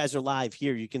 But you guys are live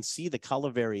here. You can see the color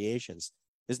variations.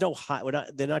 There's no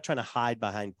they're not trying to hide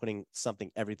behind putting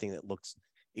everything that looks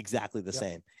exactly the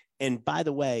same. And by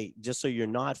the way, just so you're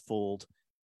not fooled,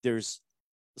 there's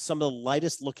some of the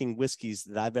lightest looking whiskeys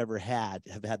that I've ever had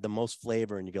have had the most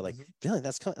flavor, and you go like, really,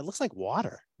 it looks like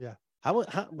water. Yeah.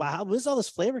 Where's all this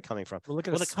flavor coming from? Well,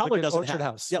 the color doesn't Orchard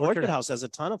House. Yeah, Orchard House has a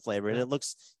ton of flavor, and it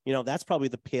looks, that's probably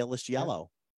the palest yellow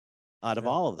out of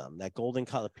all of them. That golden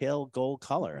color, pale gold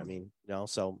color. I mean,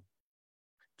 so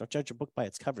don't judge a book by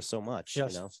its cover so much.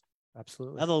 Yes,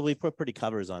 absolutely. Although we put pretty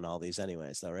covers on all these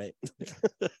anyways, though, right?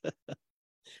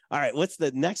 All right, what's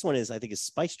the next one? I think is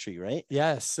Spice Tree, right?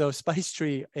 Yes. So Spice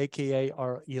Tree, aka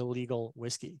our illegal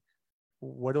whiskey.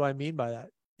 What do I mean by that?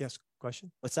 Yes.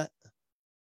 Question. What's that?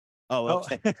 Oh,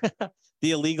 okay.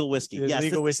 The illegal whiskey. The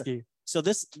illegal whiskey. So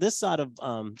this sort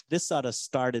of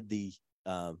started the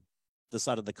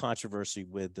controversy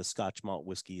with the Scotch Malt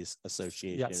Whiskey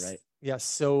Association, right? Yes.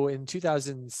 So in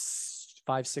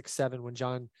 2005, 6, 7, when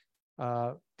John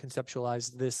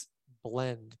conceptualized this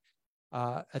blend,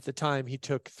 at the time he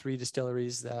took 3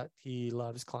 distilleries that he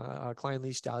loves, Klein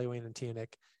Leach, Dalwhinnie, and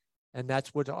Teaneck. And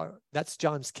that's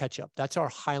John's ketchup. That's our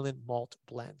Highland malt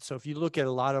blend. So if you look at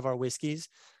a lot of our whiskeys,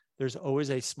 there's always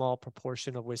a small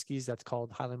proportion of whiskeys that's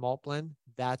called Highland malt blend.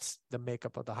 That's the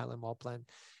makeup of the Highland malt blend.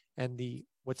 And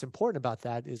what's important about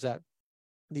that is that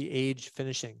the age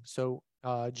finishing. So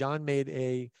John made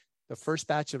the first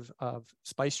batch of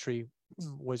Spice Tree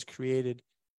was created.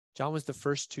 John was the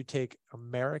first to take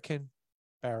American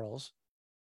barrels,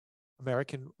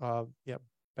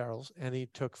 and he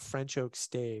took French oak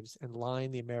staves and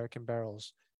lined the American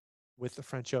barrels with the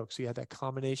French oak. So you had that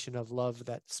combination of love,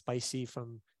 that spicy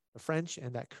from the French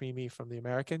and that creamy from the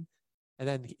American. And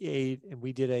then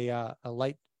we did a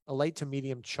light to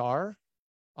medium char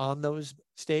on those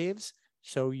staves.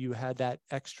 So you had that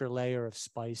extra layer of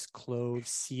spice, cloves,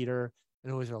 cedar,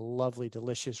 and it was a lovely,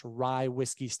 delicious rye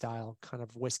whiskey style kind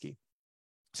of whiskey,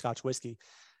 Scotch whiskey.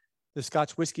 The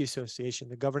Scotch Whiskey Association,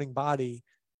 the governing body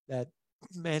that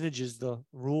manages the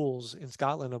rules in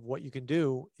Scotland of what you can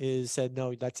do, said,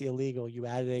 no, that's illegal. You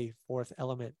added a 4th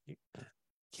element. You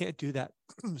can't do that.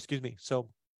 Excuse me. So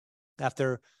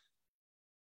after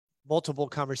multiple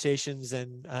conversations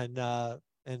and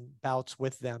bouts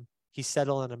with them, he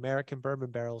settled on American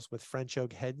bourbon barrels with French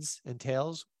oak heads and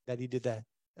tails that he did a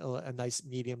nice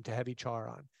medium to heavy char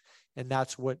on. And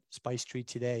that's what Spice Tree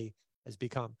today has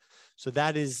become. So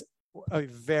that is a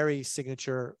very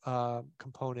signature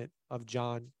component of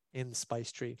John in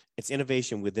Spice Tree. It's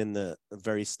innovation within the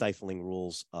very stifling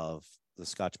rules of the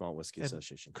Scotch Malt Whiskey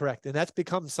Association. Correct. And that's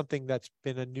become something that's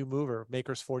been a new mover.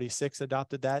 Makers 46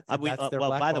 adopted that.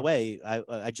 By the way,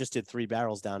 I just did 3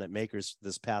 barrels down at Makers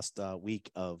this past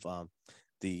week of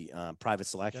the private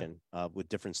selection with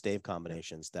different stave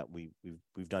combinations that we've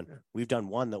done. Yeah. We've done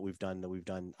one that we've done.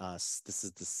 This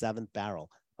is the 7th barrel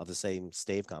of the same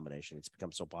stave combination. It's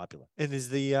become so popular. And is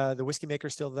the whiskey maker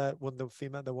still the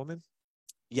woman?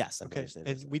 Yes. Okay.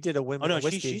 And we did a women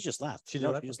whiskey. She just left. She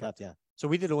just left. Yeah. So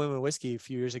we did a women whiskey a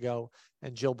few years ago,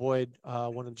 and Jill Boyd,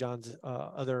 one of John's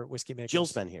other whiskey makers.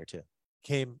 Jill's been here too.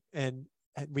 came and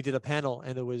we did a panel,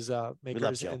 and it was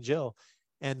makers and Jill,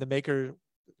 and the maker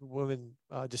woman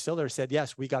distiller said,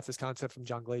 yes, we got this concept from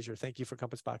John Glaser. Thank you for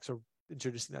Compass Box for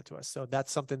introducing that to us. So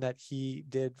that's something that he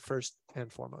did first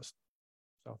and foremost.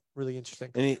 So really interesting.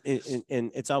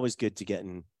 And it's always good to get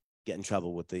in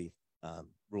trouble with the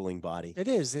ruling body. It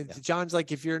is. John's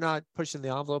like, if you're not pushing the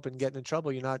envelope and getting in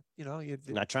trouble, you're not, you're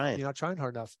not trying. You're not trying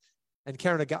hard enough. And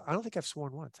Karen, I don't think I've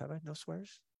sworn once. Have I? No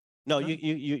swears. No,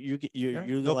 you're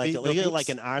like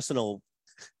an arsenal,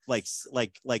 like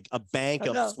a bank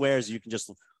of swears you can just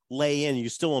lay in. You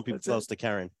still won't be close to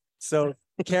Karen. So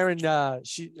Karen,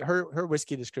 her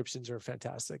whiskey descriptions are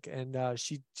fantastic, and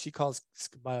she calls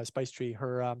Spice Tree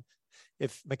her.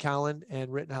 If Macallan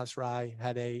and Rittenhouse Rye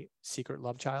had a secret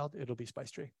love child, it'll be Spice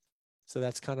Tree. So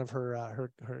that's kind of her,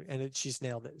 and she's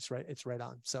nailed it. It's right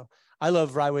on. So I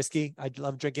love rye whiskey. I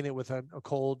love drinking it with a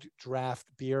cold draft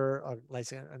beer, a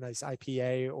nice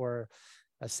IPA or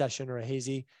a session or a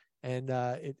hazy, and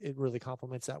it really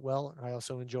complements that well. I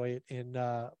also enjoy it in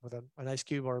with an ice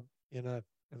cube or in a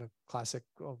classic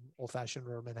old fashioned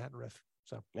or Manhattan riff.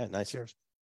 So yeah, nice. Cheers.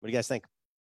 What do you guys think?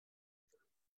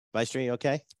 Spice Tree,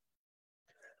 okay?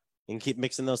 You can keep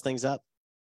mixing those things up.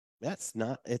 That's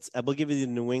not. I will give you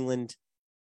the New England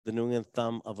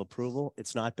thumb of approval.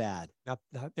 It's not bad. Not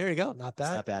there you go. Not bad.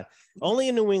 It's not bad. Only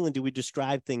in New England do we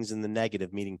describe things in the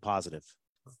negative, meaning positive.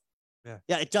 Yeah.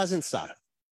 Yeah, it doesn't suck.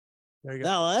 There you go.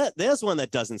 No, there's one that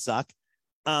doesn't suck.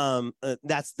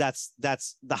 That's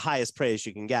the highest praise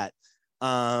you can get.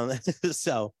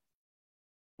 So,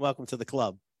 welcome to the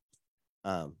club.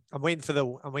 I'm waiting for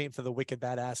the wicked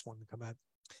badass one to come out.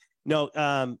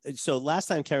 No, so last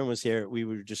time Karen was here, we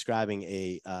were describing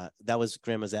that was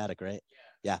Grandma's Attic, right?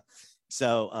 Yeah.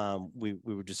 So we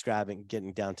were describing,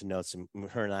 getting down to notes, and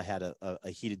her and I had a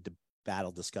heated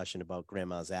battle discussion about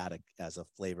Grandma's Attic as a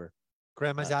flavor.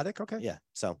 Grandma's Attic, okay. Yeah.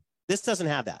 So this doesn't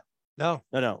have that. No.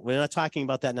 We're not talking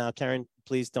about that now. Karen,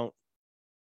 please don't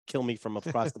kill me from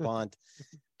across the pond.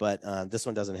 But this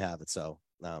one doesn't have it. So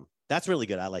that's really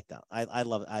good. I like that. I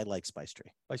like Spice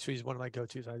Tree. Spice Tree is one of my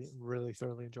go-tos. I really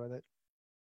thoroughly enjoy that.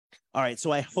 All right.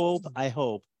 So I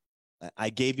hope I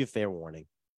gave you fair warning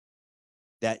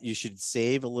that you should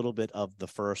save a little bit of the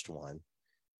first one,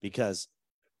 because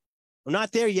we're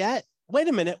not there yet. Wait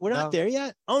a minute. We're not there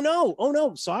yet. Oh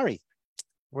no. Sorry.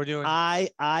 We're doing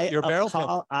your barrel pick.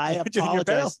 I apologize. Your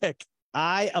barrel pick.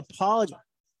 I apologize.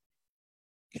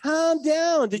 Calm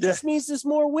down. It just means there's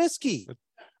more whiskey.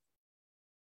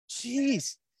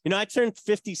 Jeez. I turned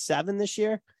 57 this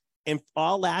year, and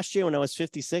all last year when I was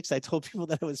 56, I told people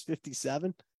that I was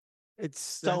 57.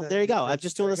 So there you go. I'm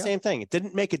just doing the same thing. It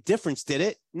didn't make a difference, did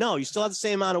it? No, you still have the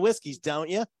same amount of whiskeys, don't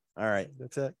you? All right.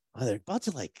 That's it. Oh, they're about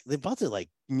to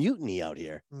mutiny out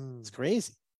here. It's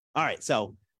crazy. All right.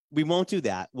 So we won't do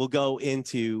that. We'll go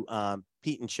into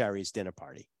Pete and Sherry's dinner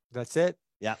party. That's it.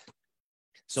 Yeah.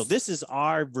 So this is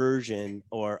our version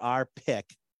or our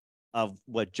pick of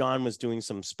what John was doing,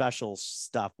 some special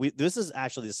stuff. This is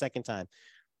actually the second time.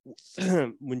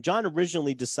 When John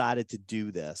originally decided to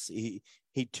do this, he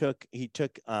took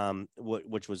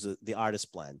which was the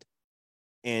artist blend,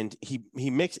 and he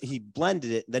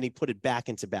blended it, then he put it back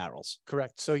into barrels.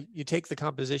 Correct. So you take the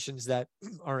compositions that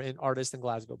are in artist and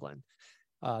Glasgow blend,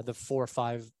 the 4 or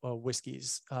 5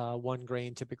 whiskeys, 1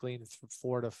 grain typically, and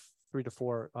 3 to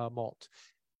 4 malt,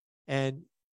 and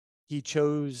he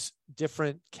chose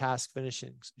different cask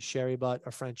finishings: sherry butt,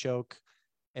 a French oak,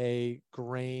 a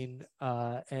grain,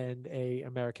 and a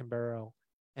American barrel.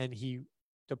 And he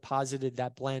deposited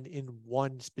that blend in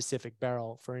one specific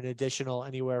barrel for an additional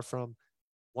anywhere from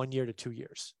 1 year to 2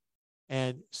 years.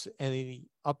 And he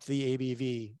upped the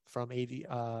ABV from 80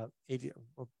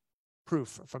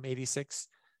 proof from 86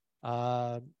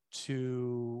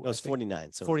 to, it was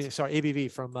 49. So 40, sorry,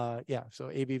 ABV from, so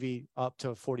ABV up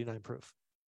to 49 proof.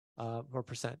 More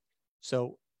percent.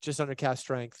 So just under cask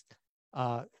strength,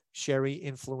 sherry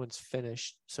influence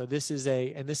finish. So this is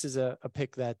a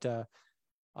pick that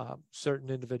certain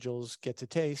individuals get to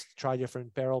taste, try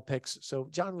different barrel picks. So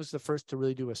John was the first to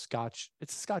really do a Scotch.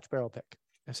 It's a Scotch barrel pick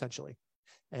essentially,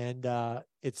 and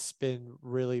it's been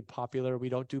really popular. We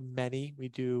don't do many. We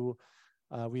do.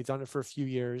 We've done it for a few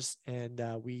years, and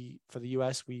for the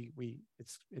U.S.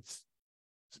 it's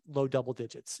low double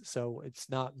digits. So it's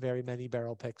not very many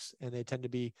barrel picks, and they tend to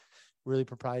be really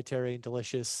proprietary and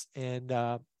delicious. And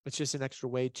it's just an extra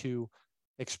way to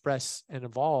express and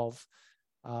evolve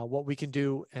what we can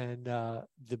do, and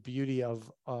the beauty of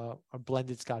our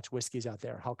blended Scotch whiskeys out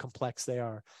there, how complex they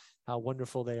are, how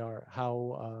wonderful they are,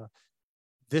 how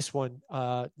This one,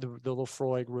 the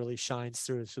Lafroig really shines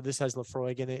through. So this has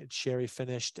Lafroig in it. It's sherry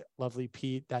finished, lovely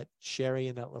peat. That sherry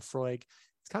and that Lafroig,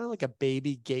 it's kind of like a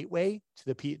baby gateway to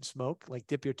the peat and smoke. Like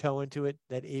dip your toe into it.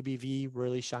 That ABV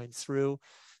really shines through.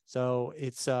 So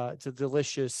it's a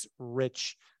delicious,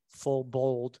 rich, full,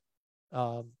 bold.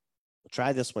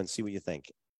 Try this one. See what you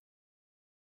think.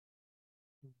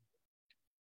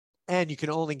 And you can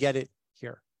only get it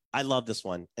here. I love this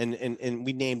one. And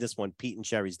we named this one Pete and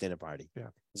Sherry's Dinner Party. Yeah.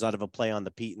 It's out of a play on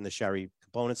the Pete and the Sherry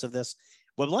components of this.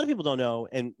 What a lot of people don't know,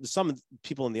 and some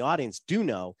people in the audience do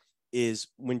know, is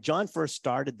when John first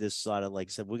started this sort of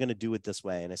like said, we're going to do it this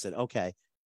way. And I said, okay.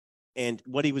 And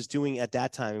what he was doing at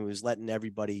that time, he was letting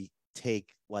everybody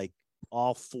take like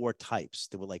all 4 types.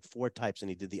 There were like 4 types, and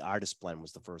he did the artist blend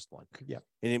was the first one. Yeah.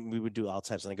 And then we would do all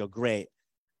types. And I go, great.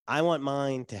 I want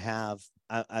mine to have,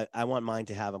 I want mine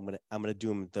to have, I'm going to do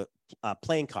them the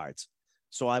playing cards.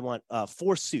 So I want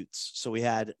 4 suits. So we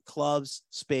had clubs,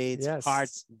 spades,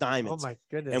 hearts, diamonds. Oh my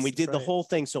goodness. And we did the whole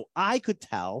thing. So I could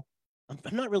tell,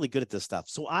 I'm not really good at this stuff.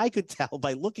 So I could tell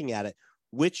by looking at it,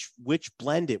 which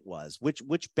blend it was,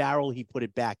 which barrel he put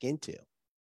it back into.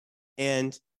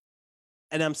 And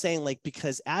I'm saying like,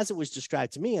 because as it was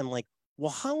described to me, I'm like, well,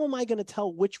 how am I going to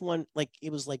tell which one? Like,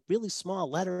 it was like really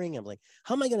small lettering. I'm like,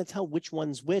 how am I going to tell which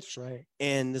one's which? Right.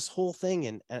 And this whole thing.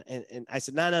 And I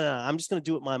said, no, I'm just going to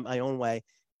do it my own way.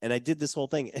 And I did this whole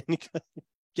thing. And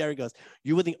Gary goes,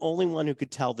 you were the only one who could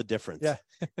tell the difference. Yeah.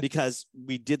 Because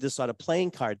we did this sort of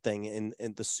playing card thing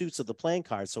in the suits of the playing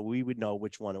cards. So we would know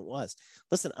which one it was.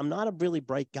 Listen, I'm not a really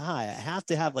bright guy. I have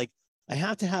to have like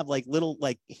little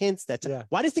like hints that,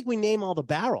 why do you think we name all the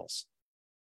barrels?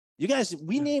 You guys,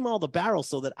 we name all the barrels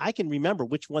so that I can remember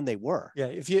which one they were. Yeah,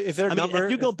 if they're if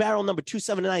you go barrel number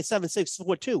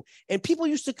 2797642, and people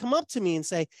used to come up to me and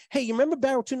say, "Hey, you remember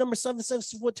barrel 2 number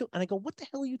 77642?" And I go, "What the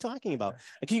hell are you talking about?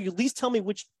 And can you at least tell me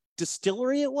which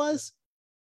distillery it was?"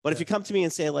 But if you come to me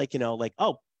and say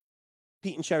oh,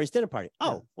 Pete and Sherry's Dinner Party.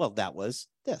 Oh, well, that was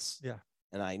this. Yeah,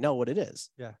 and I know what it is.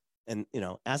 Yeah. And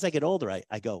as I get older,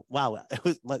 I go, wow,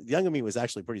 younger me was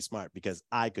actually pretty smart because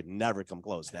I could never come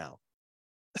close now.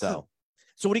 So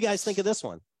what do you guys think of this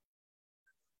one?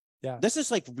 Yeah, this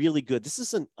is like really good. This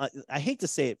is I hate to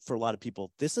say it for a lot of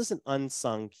people. This is an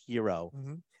unsung hero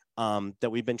that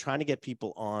we've been trying to get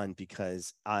people on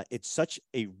because it's such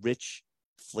a rich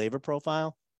flavor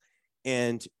profile.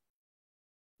 And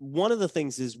one of the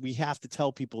things is we have to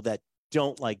tell people that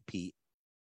don't like peat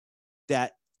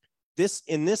that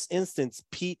in this instance,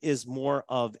 peat is more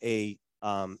of a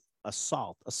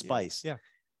salt, a spice. Yeah.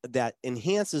 That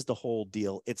enhances the whole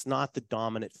deal. It's not the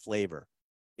dominant flavor.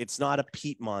 It's not a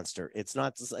peat monster. It's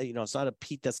not, it's not a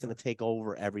peat that's going to take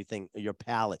over everything, your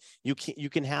palate. You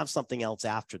can have something else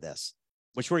after this,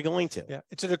 which we're going to. Yeah.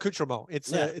 It's an accoutrement.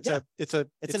 It's an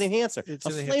enhancer. It's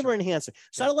a flavor enhancer.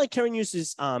 Sort of like Karen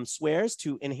uses swears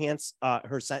to enhance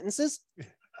her sentences.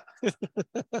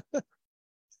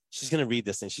 She's going to read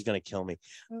this and she's going to kill me.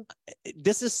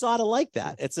 This is sort of like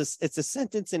that. It's a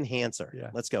sentence enhancer. Yeah.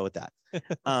 Let's go with that.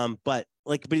 But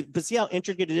see how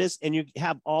intricate it is. And you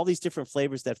have all these different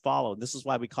flavors that follow. This is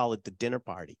why we call it the dinner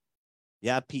party.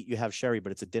 Yeah, Pete, you have sherry,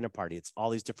 but it's a dinner party. It's all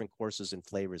these different courses and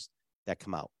flavors that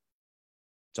come out.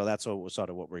 So that's what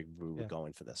we were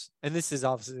going for this. And this is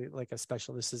obviously like a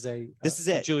special. This is it.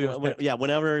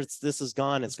 Whenever this is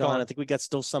gone, it's gone. I think we got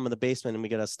still some in the basement and we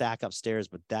got a stack upstairs,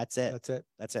 but that's it.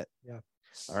 That's it. Yeah.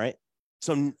 All right.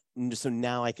 So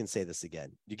now I can say this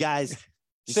again. You guys,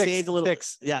 you 6, saved a little.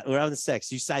 6. Yeah, we're on the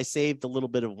 6. I saved a little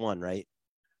bit of one, right?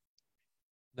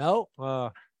 No. We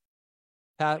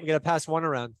got to pass one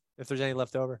around if there's any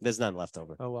left over. There's none left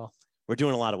over. Oh, well. We're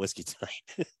doing a lot of whiskey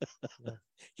tonight. Yeah.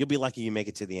 You'll be lucky you make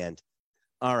it to the end.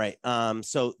 All right.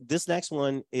 So this next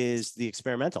one is the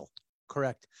experimental.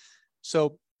 Correct.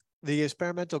 So the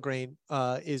experimental grain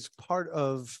is part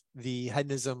of the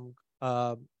hedonism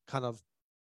kind of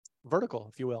vertical,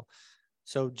 if you will.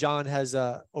 So John has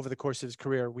over the course of his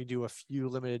career, we do a few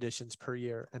limited editions per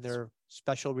year, and they're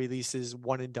special releases,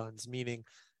 one and dones, meaning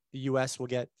the US will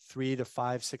get 300 to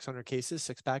 500, 600 cases,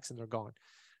 6-packs, and they're gone.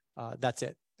 That's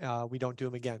it. We don't do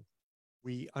them again.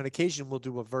 We, on occasion, will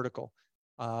do a vertical.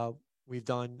 We've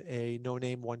done a no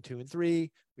name 1, 2, and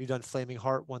 3. We've done Flaming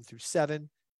Heart 1 through 7,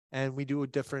 and we do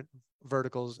different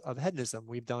verticals of hedonism.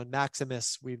 We've done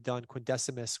Maximus, we've done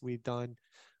Quindecimus, we've done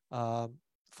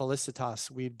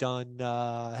Felicitas, we've done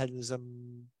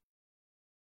hedonism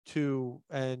 2,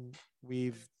 and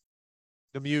the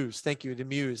Muse. Thank you, the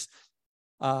Muse.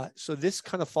 So this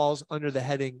kind of falls under the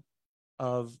heading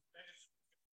of.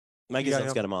 Mike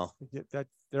has got them all.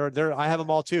 I have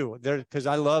them all too. Because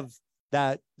I love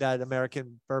that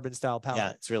American bourbon style palate. Yeah,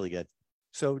 it's really good.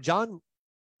 So John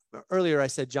earlier I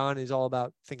said John is all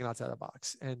about thinking outside the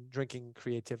box and drinking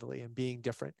creatively and being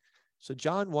different. So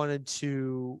John wanted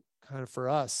to kind of, for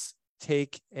us,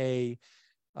 take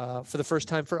for the first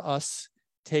time for us,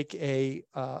 take a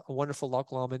wonderful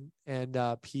Loch Lomond and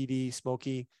peaty,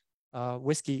 smoky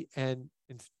whiskey and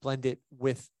blend it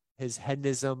with his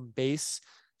hedonism base,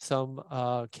 some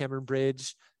Cameron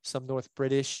Bridge, some North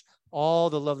British, all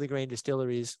the lovely grain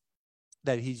distilleries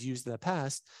that he's used in the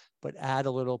past, but add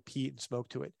a little peat and smoke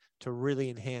to it to really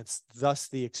enhance, thus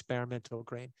the experimental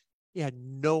grain. He had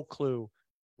no clue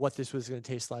what this was going to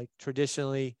taste like.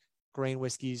 Traditionally, grain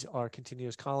whiskeys are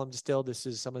continuous column distilled.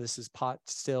 Some of this is pot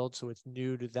distilled, so it's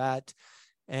new to that.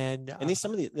 And these,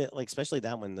 some of the like, especially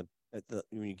that one,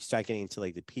 when you start getting into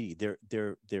like the peaty,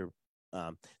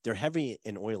 they're heavy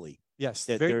and oily. Yes,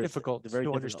 very difficult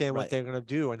to understand what they're going to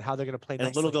do and how they're going to play. And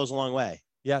nicely. A little goes a long way.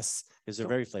 Yes, because they're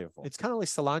very flavorful. It's kind of like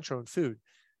cilantro in food.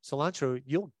 Cilantro,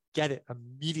 you'll get it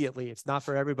immediately. It's not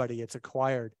for everybody. It's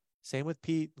acquired. Same with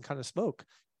peat and kind of smoke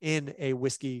in a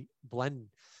whiskey blend.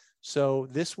 So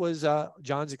this was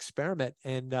John's experiment,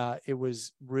 and it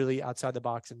was really outside the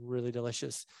box and really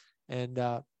delicious. And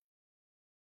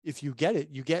if you get it,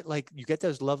 you get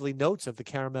those lovely notes of the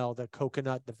caramel, the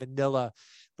coconut, the vanilla,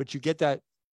 but you get that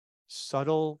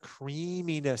subtle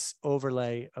creaminess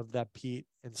overlay of that peat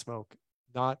and smoke.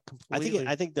 Not completely.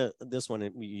 I think this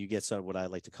one, you get sort of what I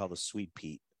like to call the sweet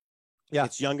peat. Yeah,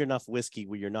 it's young enough whiskey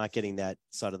where you're not getting that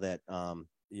sort of that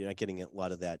you're not getting a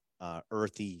lot of that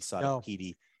earthy sort of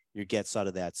peaty. You get sort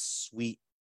of that sweet,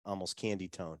 almost candy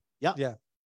tone. Yeah.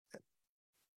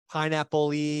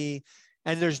 Pineapple-y,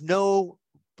 and there's no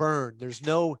burn. There's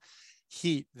no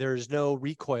heat. There's no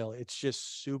recoil. It's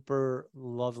just super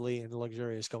lovely and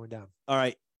luxurious going down. All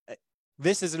right.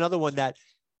 This is another one that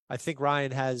I think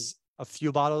Ryan has a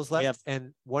few bottles left,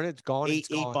 and when it's gone, eight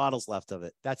bottles left of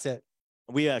it. That's it.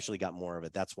 We actually got more of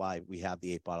it. That's why we have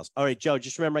the 8 bottles. All right, Joe,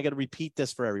 just remember, I got to repeat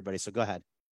this for everybody. So go ahead.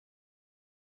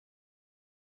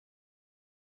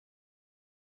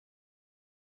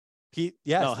 Peat.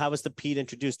 Yes. No, how was the peat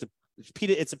introduced?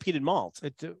 It's a peated malt.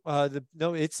 It's a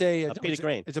peated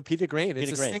grain. It's a peated grain.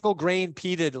 It's a single grain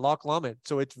peated Loch Lomond.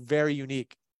 So it's very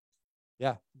unique.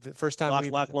 Yeah. The first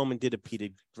time Loch Lomond did a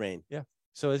peated grain. Yeah.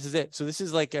 So this is it. So this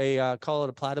is like a call it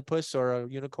a platypus or a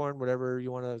unicorn, whatever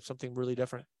you want to, something really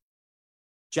different.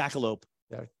 Jackalope.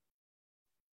 Yeah.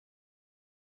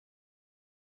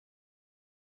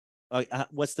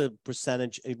 What's the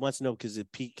percentage? He wants to know because the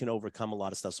peat can overcome a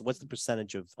lot of stuff. So what's the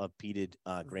percentage of peated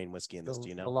grain whiskey in this? Do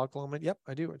you know? The Loch Lomond. Yep,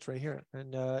 I do. It's right here.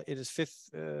 And it is fifth.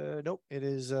 Nope. It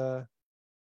is the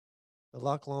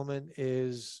Loch Lomond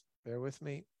is, bear with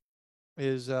me,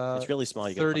 is it's really small.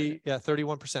 You 30,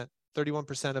 31%.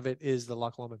 31% of it is the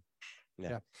Loch Lomond.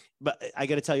 Yeah. But I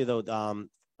got to tell you though,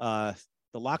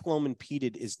 the Loch Lomond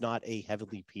peated is not a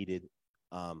heavily peated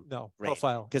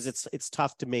profile, because it's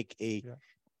tough to make a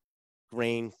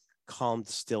grain calm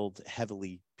distilled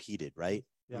heavily peated, right?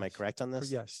 Yes. Am I correct on this?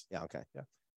 Yes. Yeah. Okay. Yeah.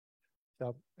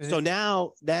 So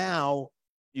now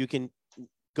you can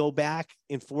go back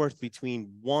and forth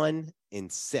between 1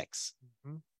 and 6.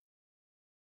 Mm-hmm.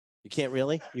 You can't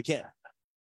really. You can't.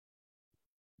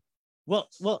 Well,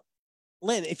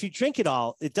 Lynn, if you drink it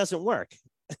all, it doesn't work.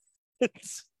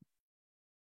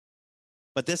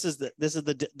 But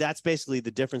that's basically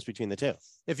the difference between the two.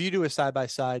 If you do a side by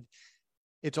side,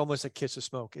 it's almost a kiss of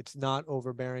smoke. It's not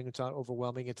overbearing. It's not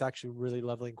overwhelming. It's actually really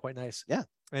lovely and quite nice. Yeah.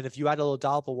 And if you add a little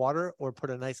dollop of water or put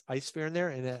a nice ice sphere in there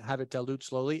and have it dilute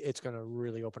slowly, it's going to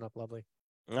really open up lovely.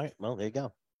 All right. Well, there you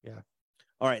go. Yeah.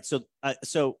 All right.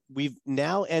 So we've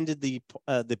now ended the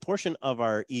portion of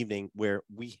our evening where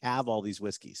we have all these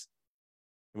whiskeys.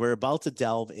 We're about to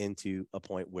delve into a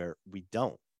point where we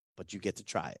don't, but you get to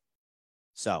try it.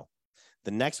 So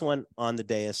the next one on the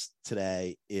dais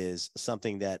today is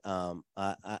something that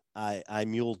I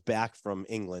muled back from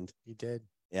England. You did.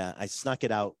 Yeah, I snuck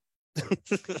it out.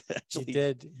 Actually, he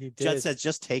did. Judd said,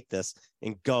 just take this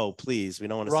and go, please. We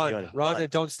don't want to see you. Run and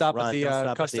don't stop at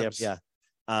the customs. Yeah.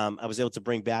 I was able to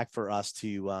bring back for us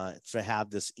to have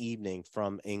this evening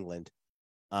from England,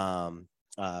 from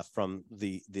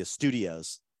the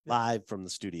studios. Live from the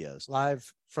studios.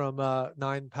 Live from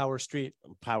 9 Power Street.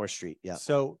 Power Street, yeah.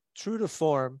 So true to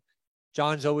form,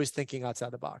 John's always thinking outside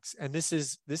the box. And this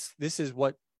is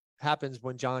what happens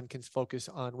when John can focus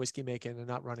on whiskey making and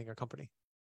not running a company.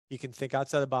 He can think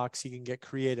outside the box. He can get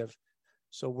creative.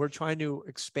 So we're trying to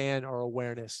expand our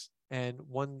awareness. And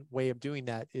one way of doing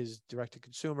that is direct to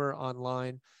consumer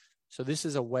online. So this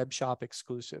is a web shop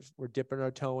exclusive. We're dipping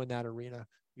our toe in that arena.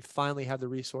 We finally have the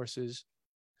resources,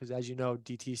 because as you know,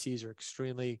 DTCs are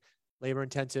extremely labor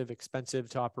intensive, expensive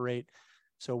to operate.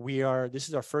 So this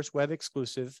is our first web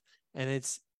exclusive, and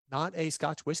it's not a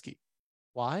Scotch whiskey.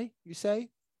 Why, you say?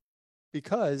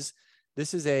 Because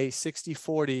this is a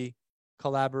 60-40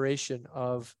 collaboration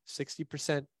of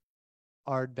 60%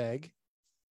 Ardbeg,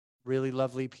 really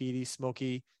lovely, peaty,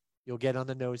 smoky. You'll get on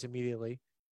the nose immediately.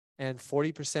 And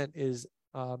 40% is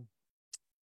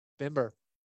Bimber,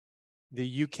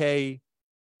 the UK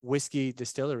whiskey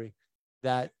distillery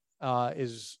that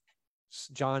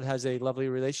John has a lovely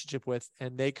relationship with,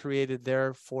 and they created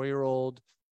their 4-year-old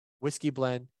whiskey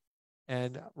blend.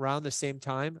 And around the same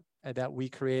time that we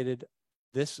created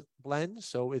this blend,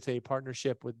 so it's a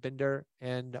partnership with Binder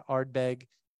and Ardbeg,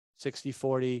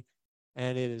 60-40,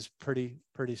 and it is pretty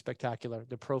spectacular.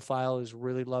 The profile is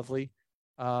really lovely.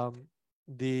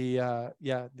 The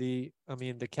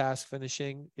cask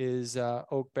finishing is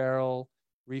oak barrel,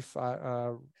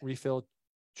 refilled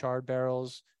charred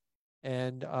barrels,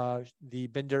 and the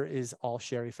Binder is all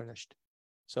sherry finished.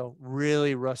 So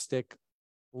really rustic,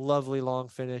 lovely long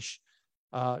finish.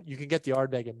 You can get the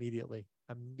Ardbeg immediately.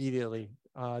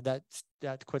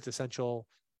 That quintessential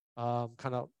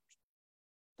kind of,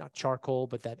 not charcoal,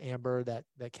 but that amber, that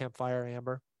campfire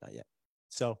amber. Not yet.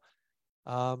 So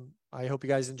I hope you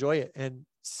guys enjoy it. And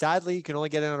sadly, you can only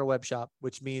get it on our web shop,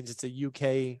 which means it's a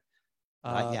UK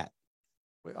not yet.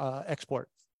 Export.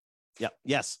 Yep.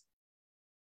 Yes.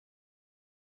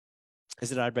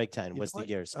 Is it Ardbeg 10? What's the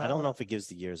years? I don't know if it gives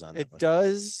the years on it. It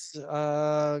does.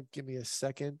 Give me a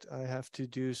second. I have to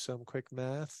do some quick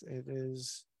math. It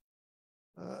is.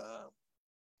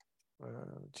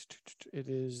 It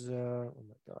is. Oh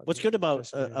my God. What's good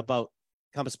about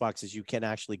Compass Box is you can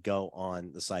actually go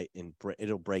on the site and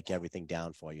it'll break everything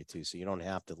down for you too, so you don't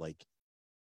have to like.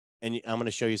 And I'm going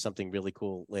to show you something really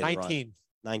cool later 19.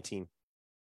 on.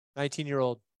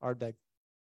 19-year-old Ardbeg.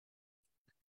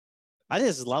 I think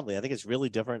this is lovely. I think it's really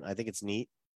different. I think it's neat.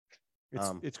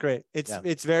 It's great.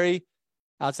 It's very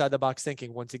outside the box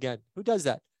thinking. Once again, who does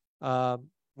that?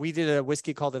 We did a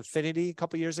whiskey called Infinity a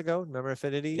couple years ago. Remember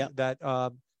Infinity? Yep.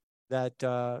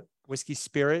 That whiskey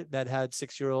spirit that had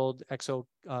 6-year-old XO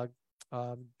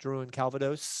Druin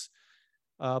Calvados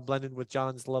blended with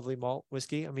John's lovely malt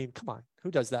whiskey. I mean, come on,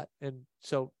 who does that? And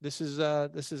so this is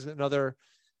another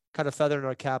kind of feather in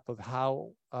our cap of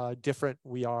how different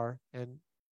we are, and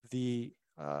the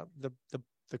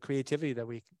creativity that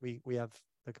we have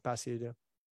the capacity to do.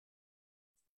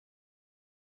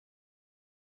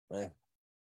 Right.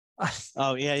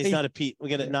 Oh yeah, he's not a Pete. We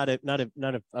got not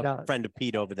a friend of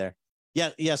Pete over there. Yeah,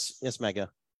 yes, Mega.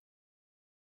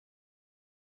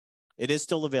 It is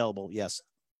still available. Yes,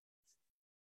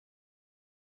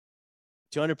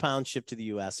 200 pounds shipped to the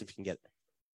U.S. if you can get it.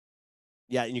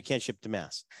 Yeah, and you can't ship to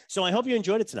Mass. So I hope you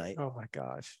enjoyed it tonight. Oh my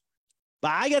gosh!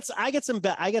 But I get some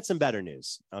better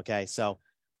news. Okay, so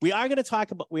we are going to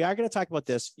talk about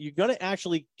this. You're going to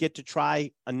actually get to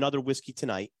try another whiskey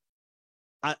tonight.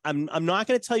 I'm not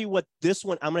going to tell you what this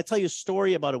one. I'm going to tell you a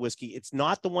story about a whiskey. It's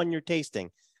not the one you're tasting,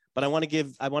 but I want to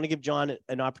give John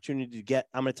an opportunity to get.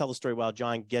 I'm going to tell the story while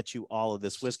John gets you all of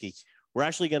this whiskey. We're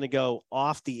actually going to go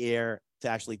off the air to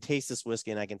actually taste this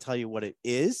whiskey, and I can tell you what it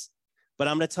is. But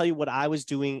I'm going to tell you what I was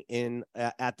doing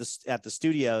at the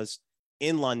studios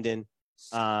in London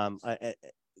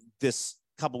this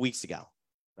couple weeks ago.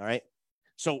 All right,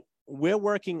 so we're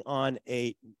working on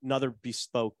another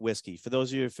bespoke whiskey. For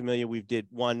those of you who are familiar, we did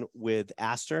one with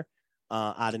Astor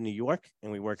out of New York,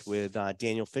 and we worked with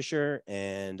Daniel Fisher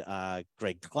and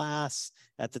Greg Glass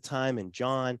at the time, and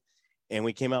John, and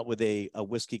we came out with a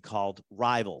whiskey called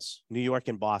Rivals, New York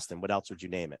and Boston. What else would you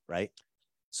name it, right?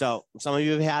 So some of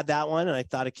you have had that one, and I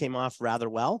thought it came off rather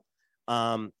well.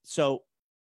 So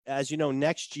as you know,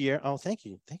 next year, oh, thank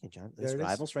you, John. There's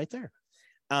Rivals right there.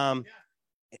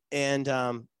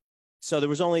 So there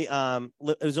was only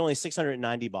it was only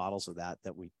 690 bottles of that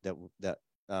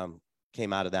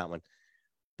came out of that one.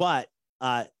 But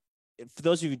for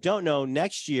those of you who don't know,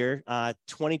 next year,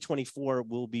 2024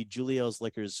 will be Julio's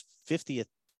Liquor's 50th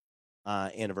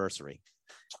anniversary.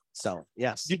 So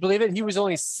yes, do you believe it? He was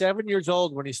only 7 years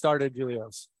old when he started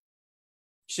Julio's.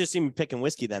 Should have seen me picking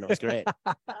whiskey then. It was great.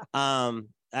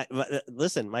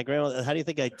 Listen, my grandma. How do you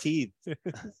think I teethed?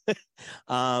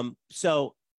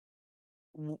 So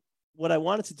what I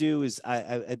wanted to do is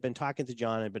I've been talking to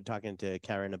John. I've been talking to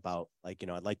Karen about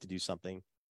I'd like to do something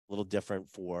a little different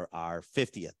for our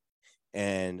 50th.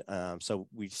 And so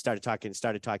we started talking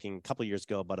a couple of years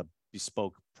ago about a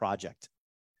bespoke project.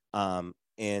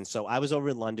 And so I was over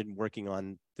in London working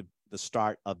on the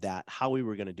start of that, how we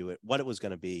were going to do it, what it was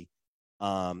going to be,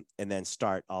 and then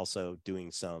start also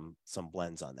doing some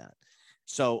blends on that.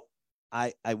 So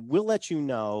I will let you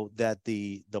know that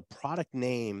the product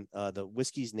name, the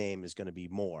whiskey's name is going to be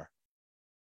More,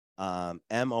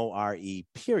 M-O-R-E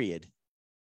period.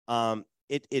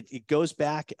 It goes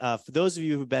back, for those of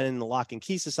you who've been in the Lock and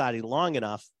Key Society long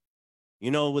enough,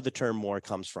 you know where the term more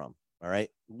comes from. All right.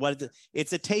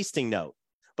 It's a tasting note,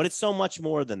 but it's so much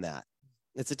more than that.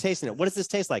 It's a tasting note. What does this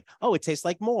taste like? Oh, it tastes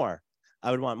like more.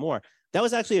 I would want more. That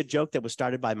was actually a joke that was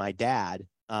started by my dad.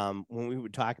 When we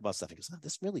would talk about stuff, he goes, oh,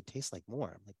 this really tastes like more.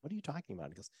 I'm like, what are you talking about?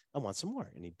 He goes, I want some more.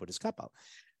 And he put his cup out.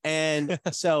 And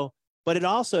so, but it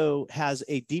also has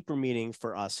a deeper meaning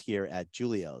for us here at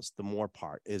Julio's. The more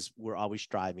part is we're always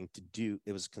striving to do,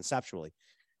 it was conceptually,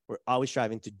 we're always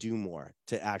striving to do more,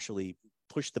 to actually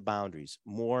push the boundaries,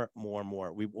 more.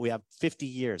 We have 50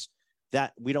 years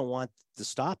that we don't want to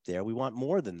stop there. We want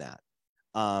more than that.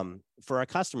 For our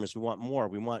customers, we want more.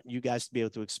 We want you guys to be able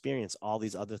to experience all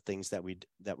these other things that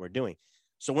we're doing.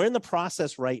 So we're in the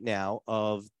process right now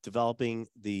of developing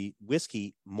the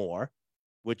whiskey More,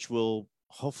 which will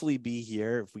hopefully be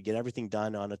here if we get everything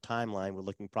done on a timeline. We're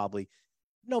looking probably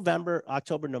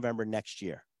October, November next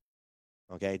year.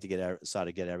 Okay, to get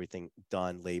everything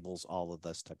done, labels, all of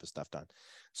this type of stuff done.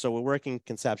 So we're working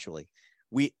conceptually.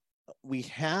 We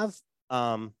have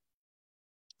and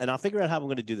I'll figure out how I'm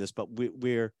going to do this, but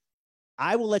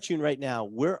I will let you in right now.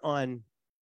 We're on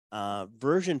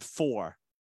version 4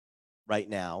 right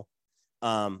now,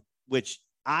 which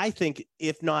I think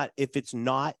if it's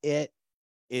not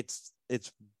it's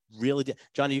really,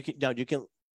 Johnny, you can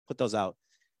put those out.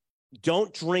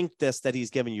 Don't drink this that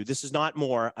he's giving you. This is not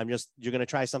more. You're going to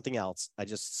try something else. I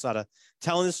just sort of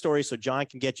telling the story so John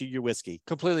can get you your whiskey.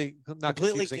 Completely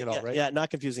confusing at all, right? Yeah, not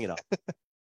confusing at all.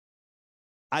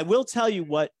 I will tell you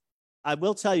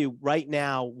right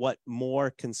now what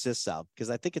More consists of, because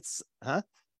I think it's,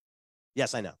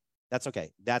 Yes, I know. That's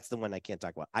okay. That's the one I can't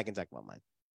talk about. I can talk about mine.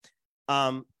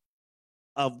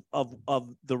 Of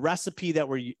the recipe that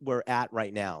we're at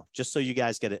right now, just so you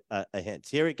guys get a hint.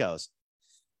 Here it goes.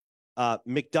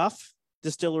 McDuff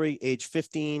Distillery, age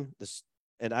 15.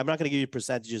 And I'm not going to give you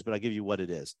percentages, but I'll give you what it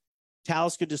is.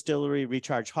 Talisker Distillery,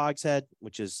 recharged hogshead,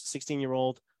 which is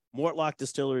 16-year-old. Mortlock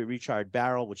Distillery, recharged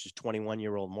barrel, which is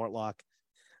 21-year-old Mortlock.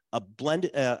 A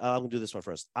blended, I'm going to do this one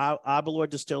first. Aberlour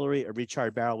Distillery, a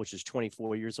recharged barrel, which is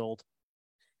 24 years old.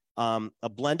 A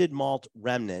blended malt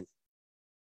remnant,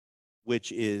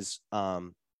 which is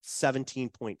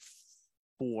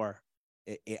 17.4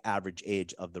 average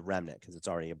age of the remnant, because it's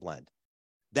already a blend.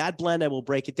 That blend, I will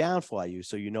break it down for you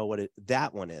so you know what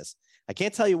that one is. I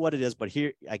can't tell you what it is, but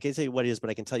here I can't tell you what it is, but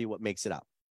I can tell you what makes it up.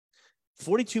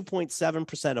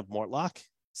 42.7% of Mortlock,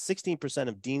 16%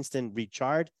 of Deanston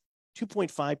Recharred,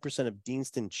 2.5% of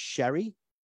Deanston Sherry.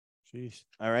 Jeez.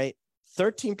 All right.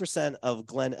 13% of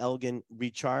Glen Elgin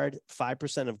Recharred,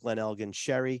 5% of Glen Elgin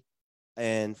Sherry,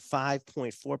 and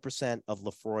 5.4% of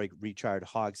Lefroy Recharred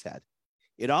Hogshead.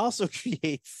 It also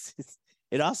contains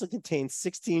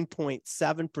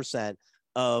 16.7%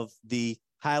 of the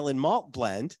Highland Malt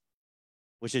Blend,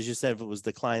 which, as you said, it was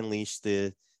the Clynelish,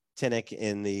 the Tinnick,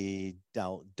 and the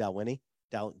Dalwhinnie.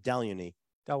 Dalwhinnie.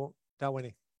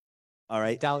 All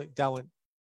right. Dalwhinnie.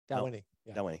 Yeah.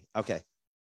 Dalwhinnie. Okay.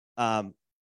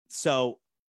 So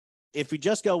if we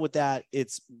just go with that,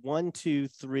 it's 1, 2,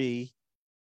 3,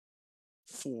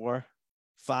 4,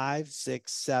 5,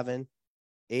 6, 7,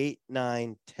 8,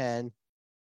 9, 10,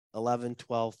 11,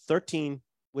 12, 13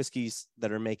 whiskeys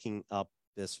that are making up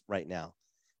this right now.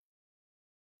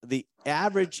 The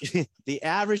average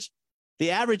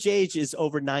age is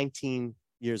over 19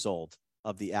 years old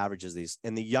of the averages of these.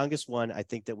 And the youngest one I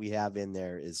think that we have in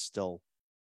there is still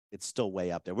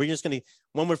way up there. We're just going to,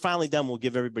 when we're finally done, we'll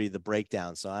give everybody the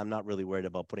breakdown. So I'm not really worried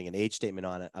about putting an age statement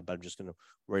on it, but I'm just going to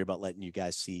worry about letting you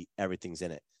guys see everything's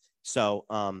in it. So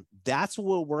that's what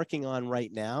we're working on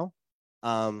right now.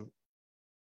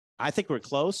 I think we're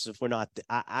close. If we're not,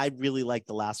 I really like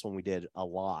the last one we did a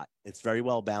lot. It's very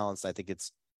well balanced. I think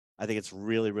it's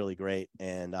really, really great.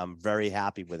 And I'm very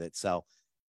happy with it. So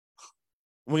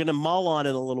we're going to mull on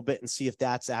it a little bit and see if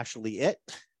that's actually it.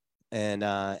 And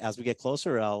as we get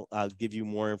closer, I'll give you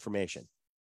more information.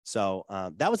 So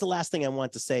that was the last thing I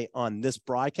wanted to say on this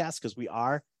broadcast, because we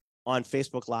are on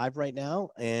Facebook Live right now,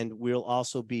 and we'll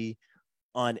also be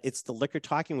on It's the Liquor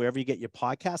Talking, wherever you get your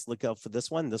podcast. Look out for this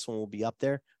one. This one will be up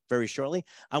there very shortly.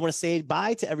 I want to say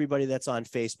bye to everybody that's on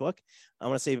Facebook. I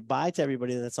want to say bye to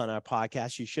everybody that's on our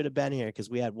podcast. You should have been here, because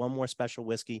we had one more special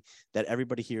whiskey that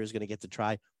everybody here is going to get to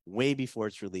try way before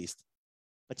it's released.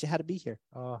 But you had to be here.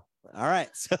 All right.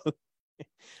 So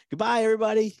goodbye,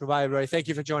 everybody. Goodbye, everybody. Thank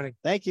you for joining. Thank you.